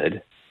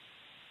good,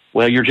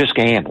 well, you're just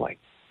gambling.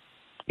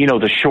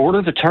 The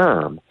shorter the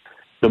term,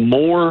 the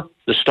more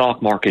the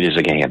stock market is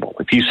a gamble.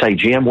 If you say,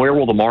 Jim, where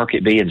will the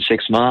market be in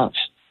 6 months?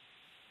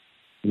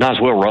 You might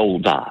as well roll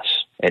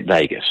dice at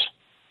Vegas.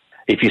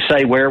 If you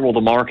say, where will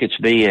the markets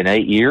be in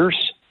 8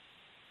 years?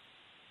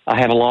 I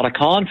have a lot of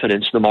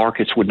confidence the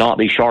markets would not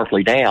be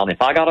sharply down.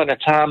 If I got on a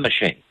time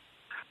machine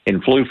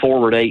and flew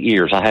forward 8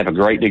 years, I have a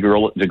great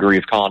degree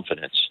of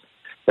confidence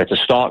that the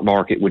stock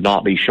market would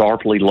not be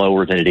sharply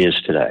lower than it is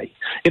today.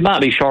 It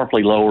might be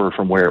sharply lower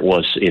from where it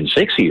was in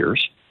 6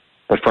 years,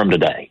 but from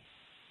today.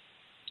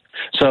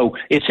 So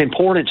it's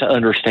important to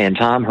understand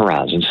time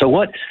horizon. So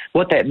what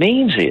that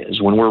means is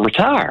when we're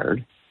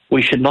retired,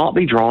 we should not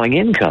be drawing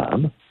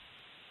income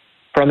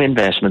from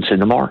investments in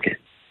the market.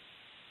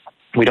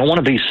 We don't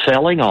want to be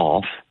selling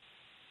off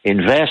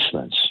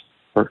investments,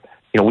 or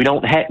we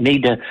don't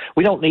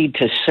need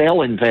to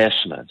sell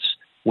investments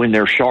when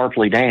they're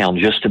sharply down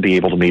just to be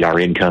able to meet our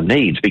income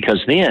needs.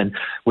 Because then,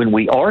 when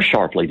we are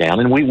sharply down,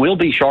 and we will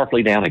be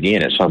sharply down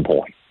again at some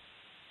point,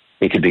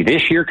 it could be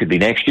this year, could be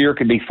next year,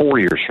 could be 4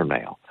 years from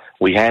now.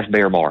 We have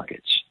bear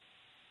markets.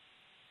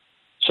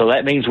 So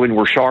that means when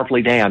we're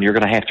sharply down, you're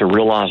going to have to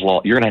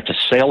you're going to have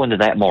to sell into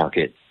that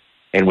market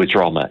and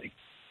withdraw money.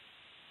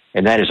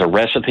 And that is a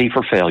recipe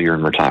for failure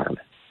in retirement.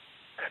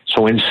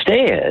 So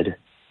instead,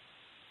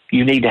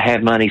 you need to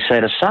have money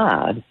set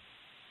aside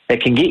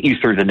that can get you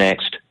through the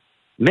next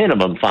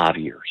minimum 5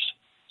 years.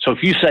 So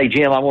if you say,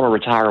 Jim, I want to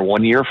retire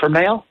 1 year from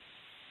now,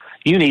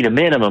 you need a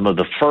minimum of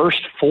the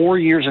first 4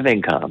 years of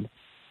income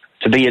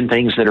to be in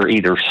things that are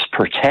either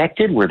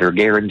protected, where they're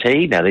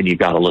guaranteed. Now, then you've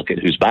got to look at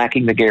who's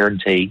backing the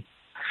guarantee,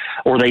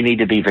 or they need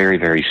to be very,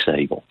 very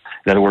stable.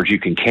 In other words, you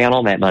can count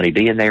on that money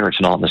being there.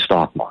 It's not in the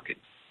stock market.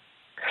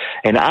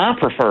 And I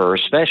prefer,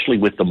 especially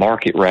with the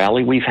market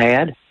rally we've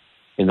had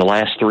in the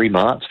last 3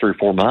 months, 3 or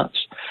 4 months,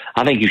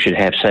 I think you should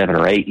have 7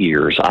 or 8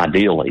 years,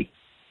 ideally,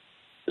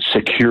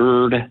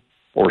 secured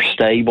or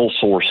stable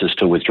sources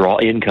to withdraw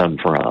income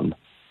from,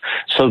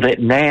 so that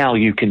now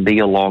you can be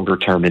a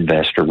longer-term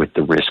investor with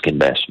the risk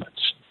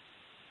investments.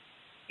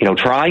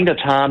 Trying to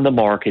time the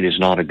market is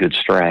not a good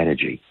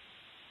strategy.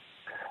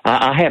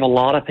 I have a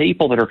lot of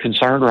people that are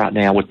concerned right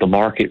now with the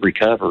market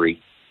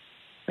recovery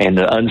and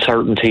the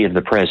uncertainty of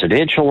the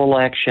presidential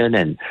election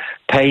and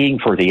paying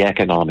for the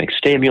economic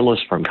stimulus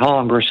from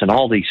Congress and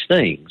all these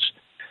things,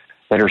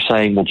 that are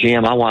saying, well,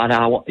 Jim,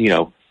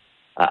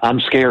 I'm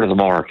scared of the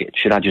market.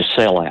 Should I just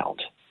sell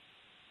out?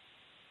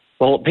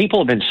 Well, people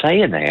have been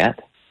saying that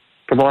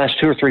for the last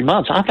 2 or 3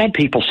 months. I've had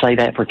people say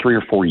that for 3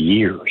 or 4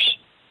 years,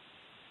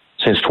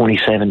 since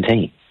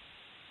 2017.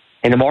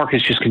 And the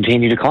markets just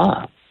continue to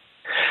climb.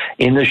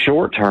 In the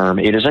short term,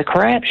 it is a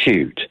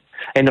crapshoot.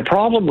 And the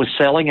problem with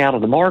selling out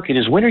of the market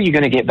is, when are you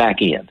going to get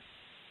back in?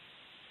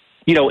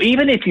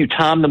 Even if you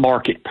time the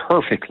market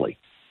perfectly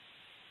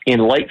in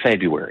late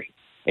February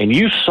and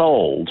you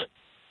sold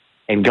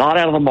and got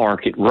out of the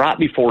market right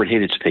before it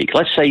hit its peak,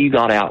 let's say you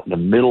got out in the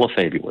middle of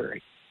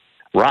February,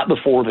 right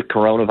before the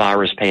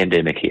coronavirus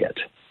pandemic hit,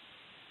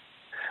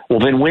 well,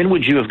 then when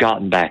would you have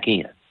gotten back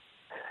in?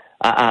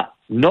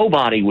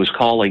 Nobody was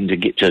calling to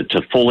get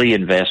to fully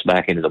invest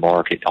back into the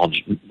market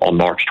on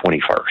March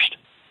 21st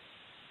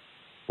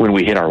when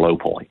we hit our low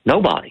point.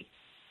 Nobody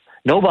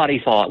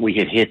thought we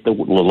had hit the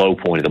low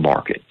point of the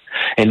market,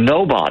 and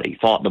nobody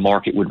thought the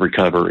market would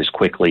recover as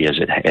quickly as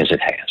it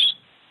has.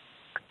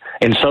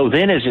 And so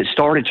then as it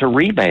started to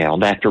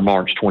rebound after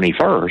March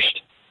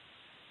 21st,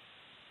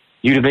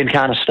 you'd have been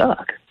kind of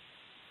stuck.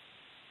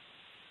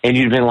 And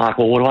you'd have been like,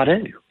 well, what do I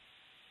do?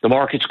 The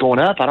market's going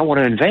up. I don't want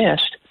to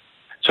invest.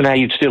 So now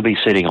you'd still be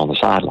sitting on the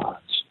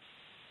sidelines.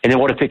 And then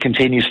what if it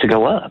continues to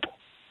go up?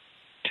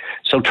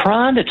 So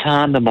trying to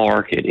time the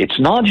market, it's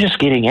not just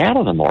getting out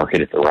of the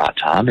market at the right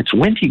time, it's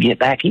when you get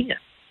back in.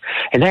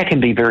 And that can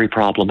be very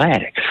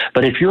problematic.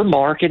 But if your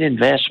market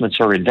investments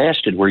are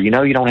invested where you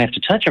don't have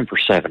to touch them for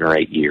 7 or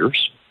 8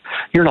 years,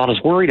 you're not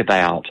as worried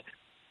about,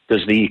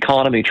 does the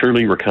economy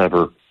truly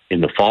recover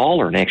in the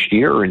fall or next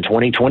year or in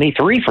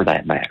 2023 for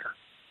that matter?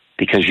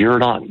 Because you're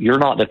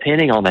not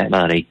depending on that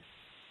money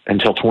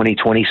until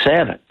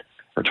 2027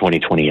 or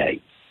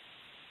 2028.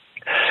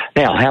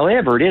 Now,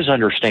 however, it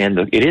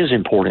is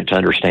important to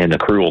understand the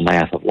cruel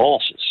math of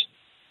losses.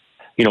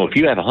 If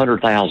you have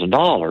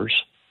 $100,000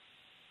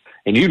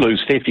 and you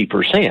lose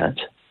 50%,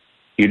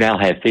 you now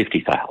have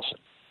 $50,000.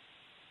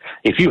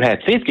 If you have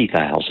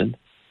 $50,000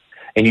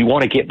 and you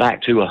want to get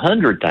back to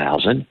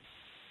 $100,000,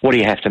 what do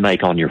you have to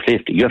make on your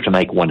 50? You have to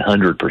make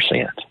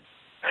 100%.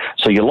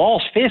 So you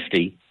lost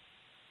 50,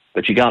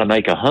 but you got to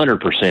make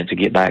 100% to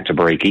get back to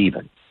break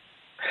even.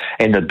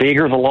 And the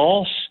bigger the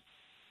loss,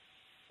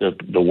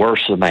 the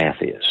worse the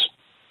math is.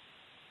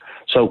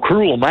 So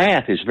cruel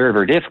math is very,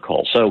 very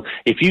difficult. So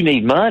if you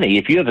need money,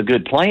 if you have a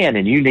good plan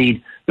and you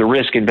need the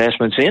risk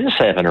investments in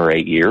 7 or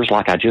 8 years,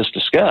 like I just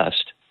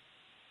discussed,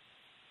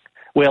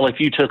 well, if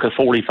you took a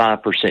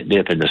 45%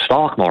 dip in the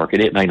stock market,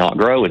 it may not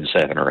grow in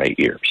 7 or 8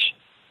 years.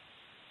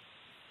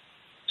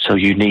 So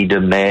you need to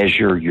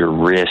measure your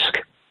risk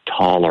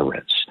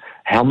tolerance.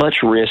 How much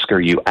risk are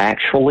you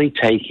actually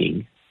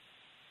taking?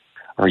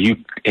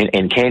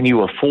 And can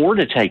you afford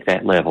to take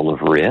that level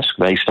of risk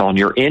based on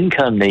your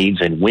income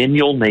needs and when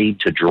you'll need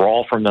to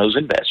draw from those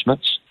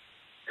investments?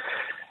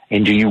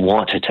 And do you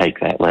want to take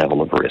that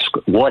level of risk?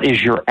 What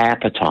is your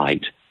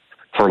appetite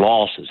for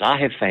losses? I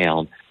have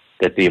found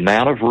that the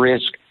amount of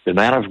risk, the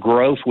amount of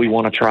growth we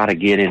want to try to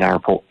get in our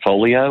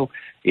portfolio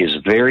is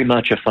very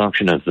much a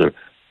function of the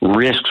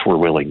risks we're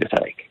willing to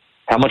take.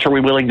 How much are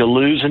we willing to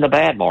lose in the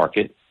bad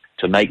market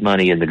to make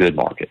money in the good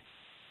market?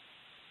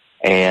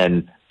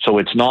 And so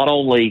it's not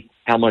only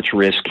how much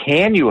risk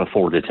can you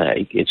afford to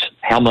take, it's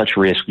how much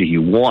risk do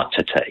you want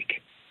to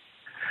take.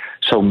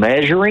 So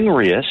measuring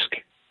risk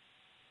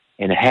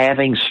and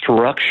having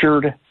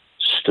structured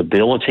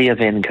stability of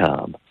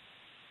income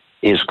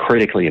is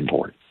critically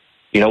important.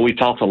 We've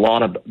talked a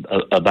lot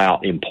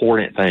about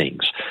important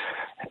things,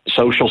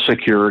 Social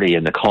Security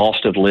and the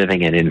cost of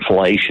living and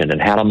inflation and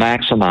how to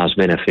maximize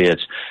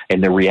benefits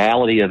and the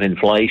reality of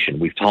inflation.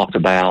 We've talked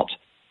about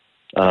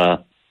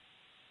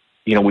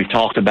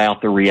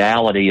the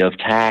reality of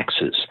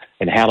taxes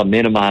and how to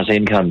minimize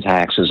income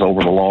taxes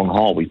over the long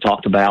haul. We've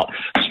talked about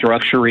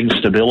structuring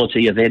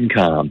stability of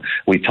income.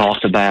 We've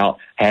talked about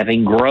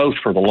having growth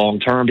for the long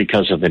term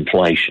because of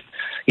inflation.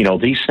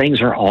 These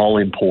things are all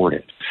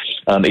important.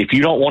 If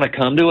you don't want to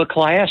come to a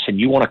class and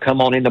you want to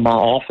come on into my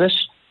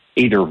office,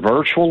 either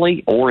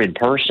virtually or in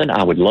person,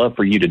 I would love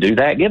for you to do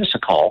that. Give us a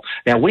call.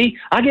 Now,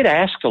 I get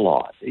asked a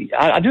lot.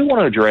 I do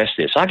want to address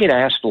this. I get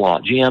asked a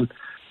lot, Jim,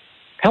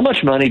 how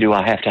much money do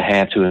I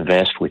have to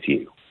invest with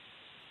you,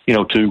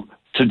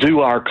 to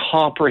do our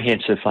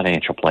comprehensive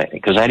financial planning?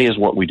 Because that is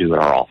what we do at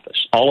our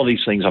office. All of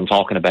these things I'm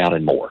talking about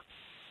and more.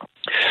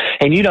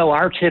 And,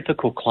 our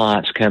typical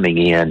clients coming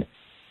in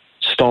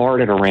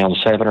start at around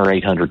 $700,000 or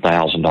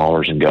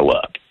 $800,000 and go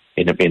up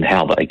in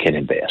how they can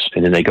invest.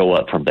 And then they go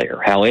up from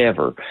there.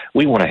 However,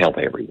 we want to help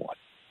everyone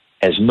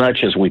as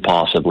much as we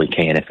possibly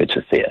can if it's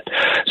a fit.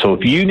 So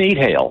if you need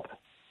help,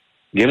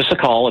 give us a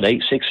call at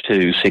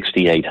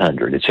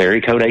 862-6800. It's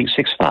area code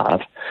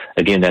 865.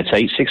 Again, that's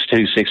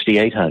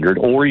 862-6800.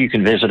 Or you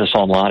can visit us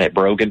online at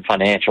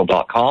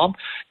broganfinancial.com.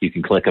 You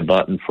can click a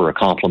button for a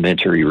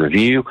complimentary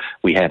review.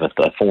 We have a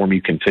form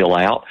you can fill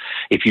out.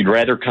 If you'd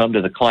rather come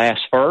to the class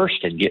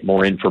first and get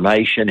more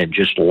information and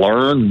just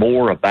learn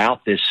more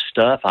about this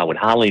stuff, I would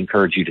highly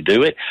encourage you to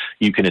do it.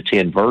 You can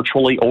attend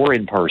virtually or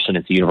in person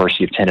at the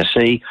University of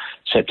Tennessee,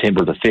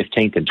 September the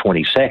 15th and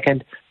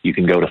 22nd. You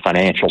can go to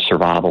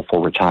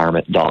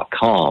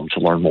financialsurvivalforretirement.com to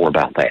learn more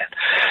about that.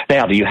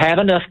 Now, do you have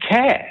enough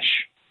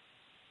cash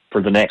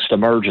for the next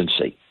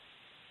emergency?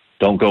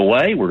 Don't go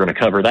away. We're going to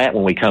cover that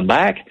when we come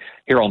back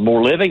here on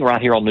More Living,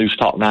 right here on News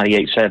Talk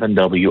 98.7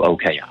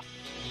 WOKI.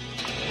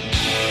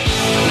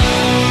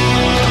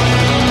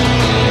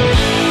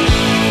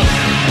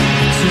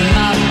 Turn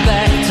my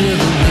back to the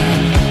wind.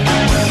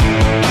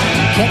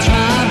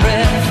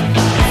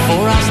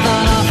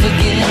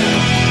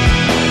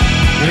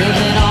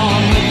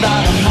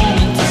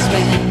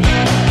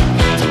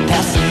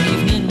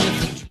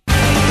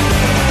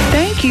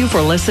 Thank you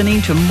for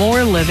listening to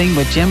More Living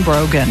with Jim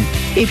Brogan.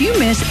 If you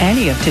miss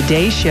any of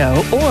today's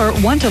show or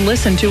want to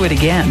listen to it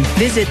again,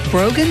 visit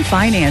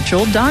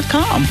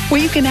BroganFinancial.com,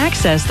 where you can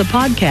access the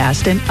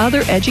podcast and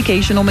other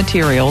educational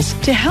materials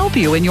to help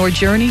you in your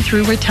journey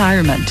through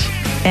retirement.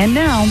 And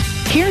now,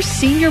 here's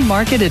Senior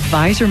Market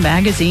Advisor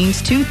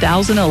Magazine's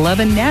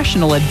 2011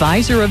 National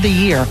Advisor of the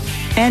Year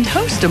and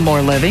host of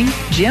More Living,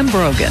 Jim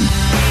Brogan.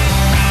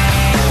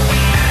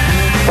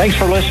 Thanks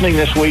for listening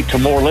this week to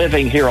More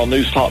Living here on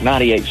News Talk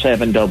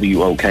 98.7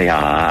 WOKI.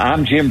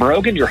 I'm Jim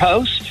Brogan, your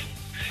host.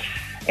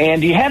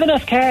 And do you have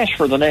enough cash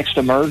for the next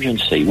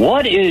emergency?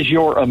 What is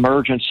your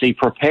emergency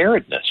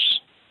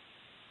preparedness?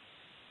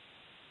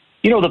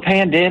 You know, the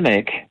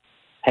pandemic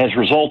has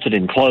resulted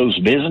in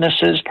closed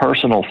businesses,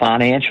 personal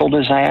financial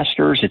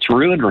disasters. It's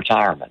ruined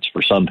retirements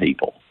for some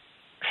people.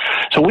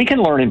 So we can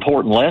learn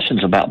important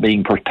lessons about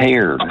being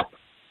prepared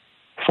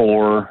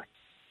for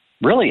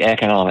really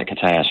economic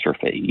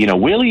catastrophe. You know,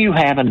 will you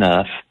have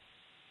enough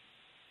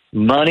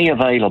money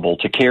available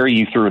to carry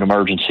you through an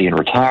emergency in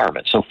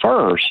retirement? So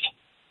first,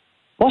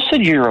 what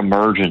should your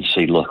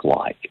emergency look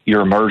like?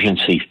 Your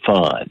emergency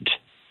fund.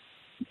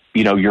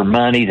 You know, your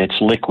money that's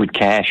liquid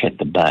cash at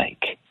the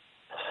bank.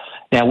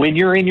 Now, when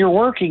you're in your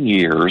working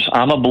years,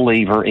 I'm a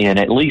believer in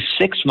at least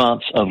 6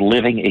 months of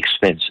living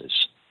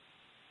expenses.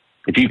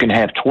 If you can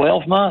have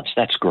 12 months,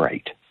 that's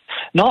great.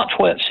 Not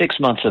 6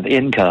 months of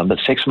income, but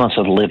 6 months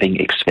of living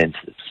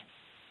expenses.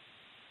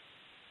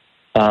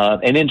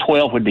 And then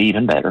 12 would be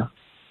even better.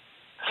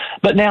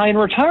 But now in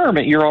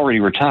retirement, you're already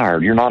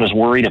retired. You're not as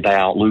worried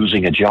about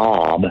losing a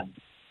job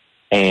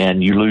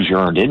and you lose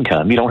your earned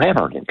income. You don't have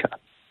earned income.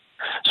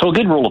 So a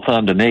good rule of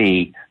thumb to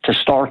me to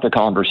start the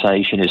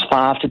conversation is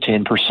 5 to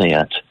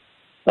 10%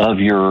 of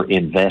your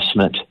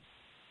investment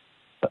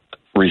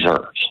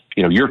reserves.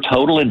 You know, your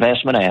total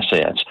investment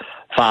assets,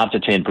 5 to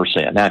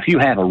 10%. Now, if you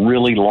have a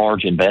really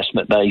large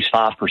investment base,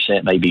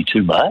 5% may be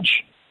too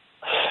much.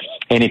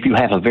 And if you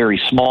have a very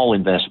small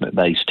investment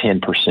base,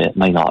 10%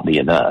 may not be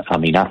enough. I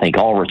mean, I think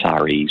all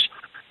retirees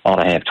ought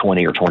to have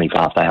 $20,000 or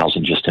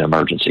 $25,000 just in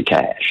emergency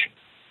cash.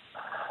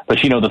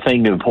 But, you know, the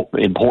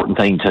important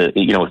thing to,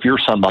 you know, if you're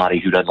somebody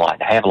who doesn't like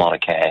to have a lot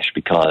of cash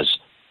because,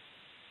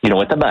 you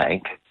know, at the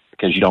bank,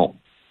 because you're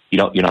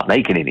not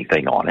making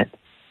anything on it,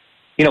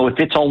 you know, if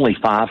it's only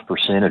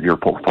 5% of your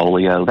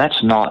portfolio,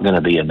 that's not going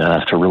to be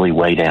enough to really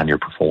weigh down your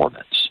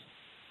performance.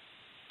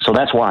 So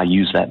that's why I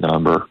use that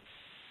number.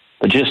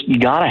 But just, you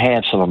got to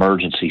have some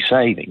emergency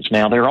savings.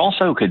 Now, there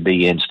also could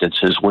be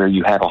instances where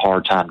you have a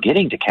hard time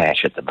getting to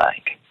cash at the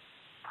bank.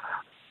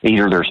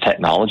 Either there's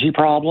technology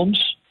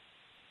problems,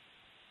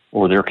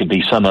 or there could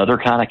be some other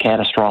kind of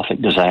catastrophic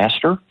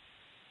disaster.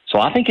 So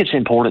I think it's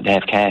important to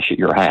have cash at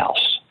your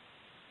house.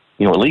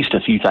 You know, at least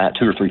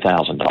 $2,000 or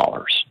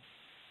 $3,000.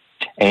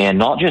 And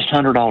not just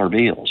 $100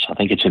 bills. I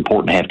think it's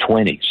important to have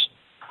 20s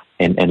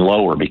and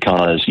lower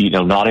because, you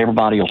know, not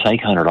everybody will take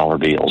 $100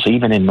 bills.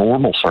 Even in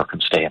normal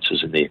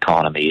circumstances in the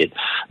economy,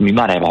 you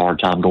might have a hard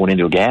time going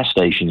into a gas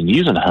station and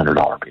using a $100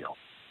 bill.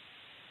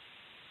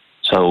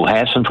 So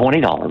have some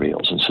 $20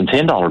 bills and some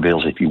 $10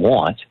 bills if you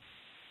want,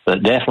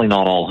 but definitely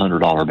not all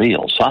 $100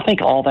 bills. So I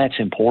think all that's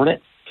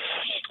important.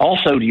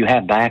 Also, do you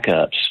have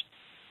backups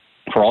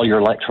for all your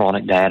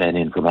electronic data and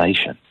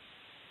information?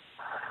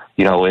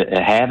 You know,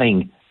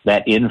 having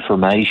that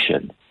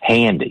information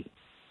handy,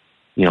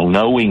 you know,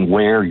 knowing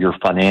where your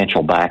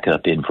financial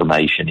backup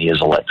information is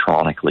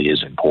electronically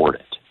is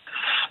important.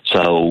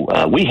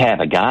 So we have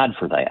a guide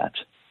for that,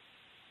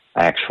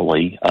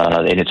 actually,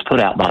 and it's put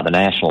out by the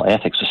National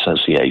Ethics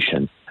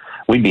Association.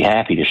 We'd be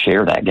happy to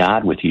share that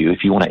guide with you.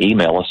 If you want to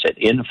email us at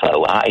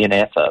info at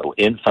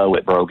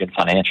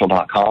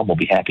BroganFinancial.com, we'll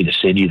be happy to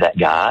send you that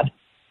guide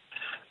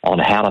on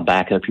how to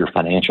back up your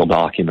financial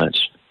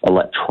documents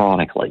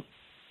electronically.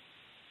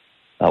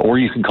 Or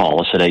you can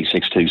call us at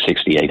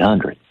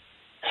 862-6800.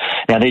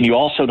 Now, then you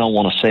also don't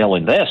want to sell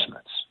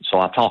investments. So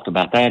I talked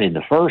about that in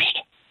the first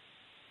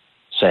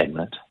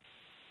segment,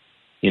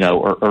 you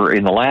know, or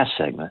in the last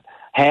segment,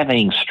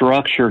 having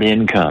structured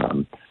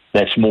income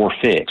that's more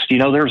fixed. You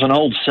know, there's an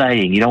old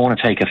saying, you don't want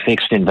to take a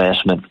fixed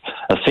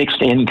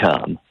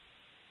income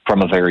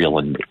from a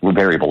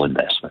variable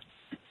investment.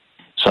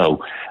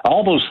 So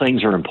all those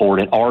things are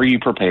important. Are you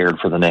prepared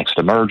for the next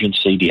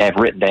emergency? Do you have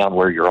written down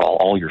where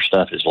all your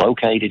stuff is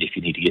located if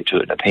you need to get to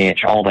it in a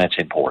pinch? All that's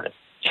important.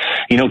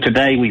 You know,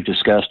 today we've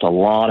discussed a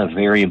lot of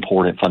very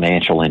important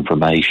financial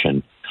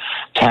information: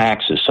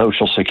 taxes,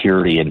 Social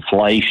Security,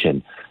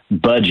 inflation,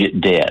 budget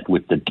debt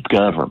with the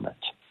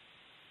government,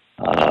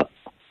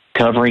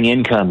 covering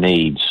income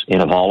needs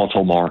in a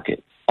volatile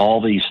market.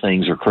 All these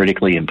things are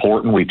critically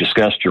important. We've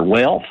discussed your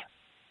wealth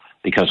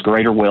because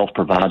greater wealth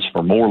provides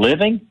for more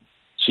living,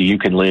 so you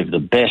can live the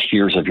best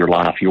years of your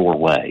life your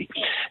way.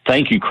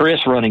 Thank you,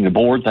 Chris, running the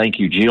board. Thank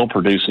you, Jill,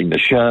 producing the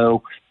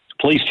show.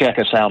 Please check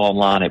us out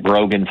online at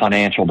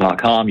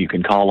BroganFinancial.com. You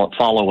can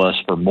follow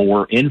us for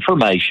more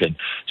information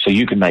so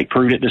you can make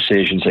prudent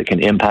decisions that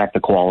can impact the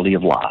quality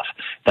of life.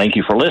 Thank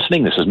you for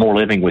listening. This is More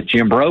Living with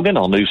Jim Brogan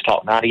on News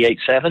Talk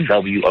 98.7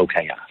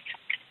 WOKI.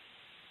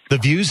 The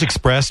views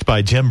expressed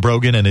by Jim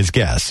Brogan and his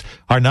guests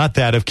are not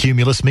that of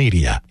Cumulus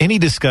Media. Any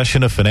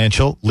discussion of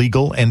financial,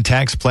 legal, and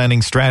tax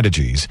planning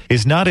strategies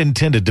is not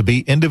intended to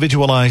be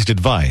individualized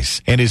advice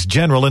and is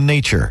general in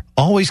nature.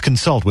 Always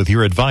consult with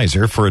your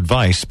advisor for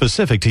advice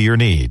specific to your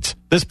needs.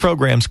 This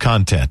program's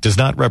content does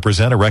not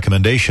represent a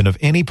recommendation of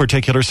any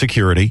particular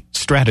security,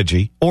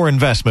 strategy, or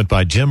investment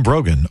by Jim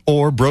Brogan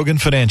or Brogan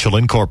Financial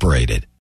Incorporated.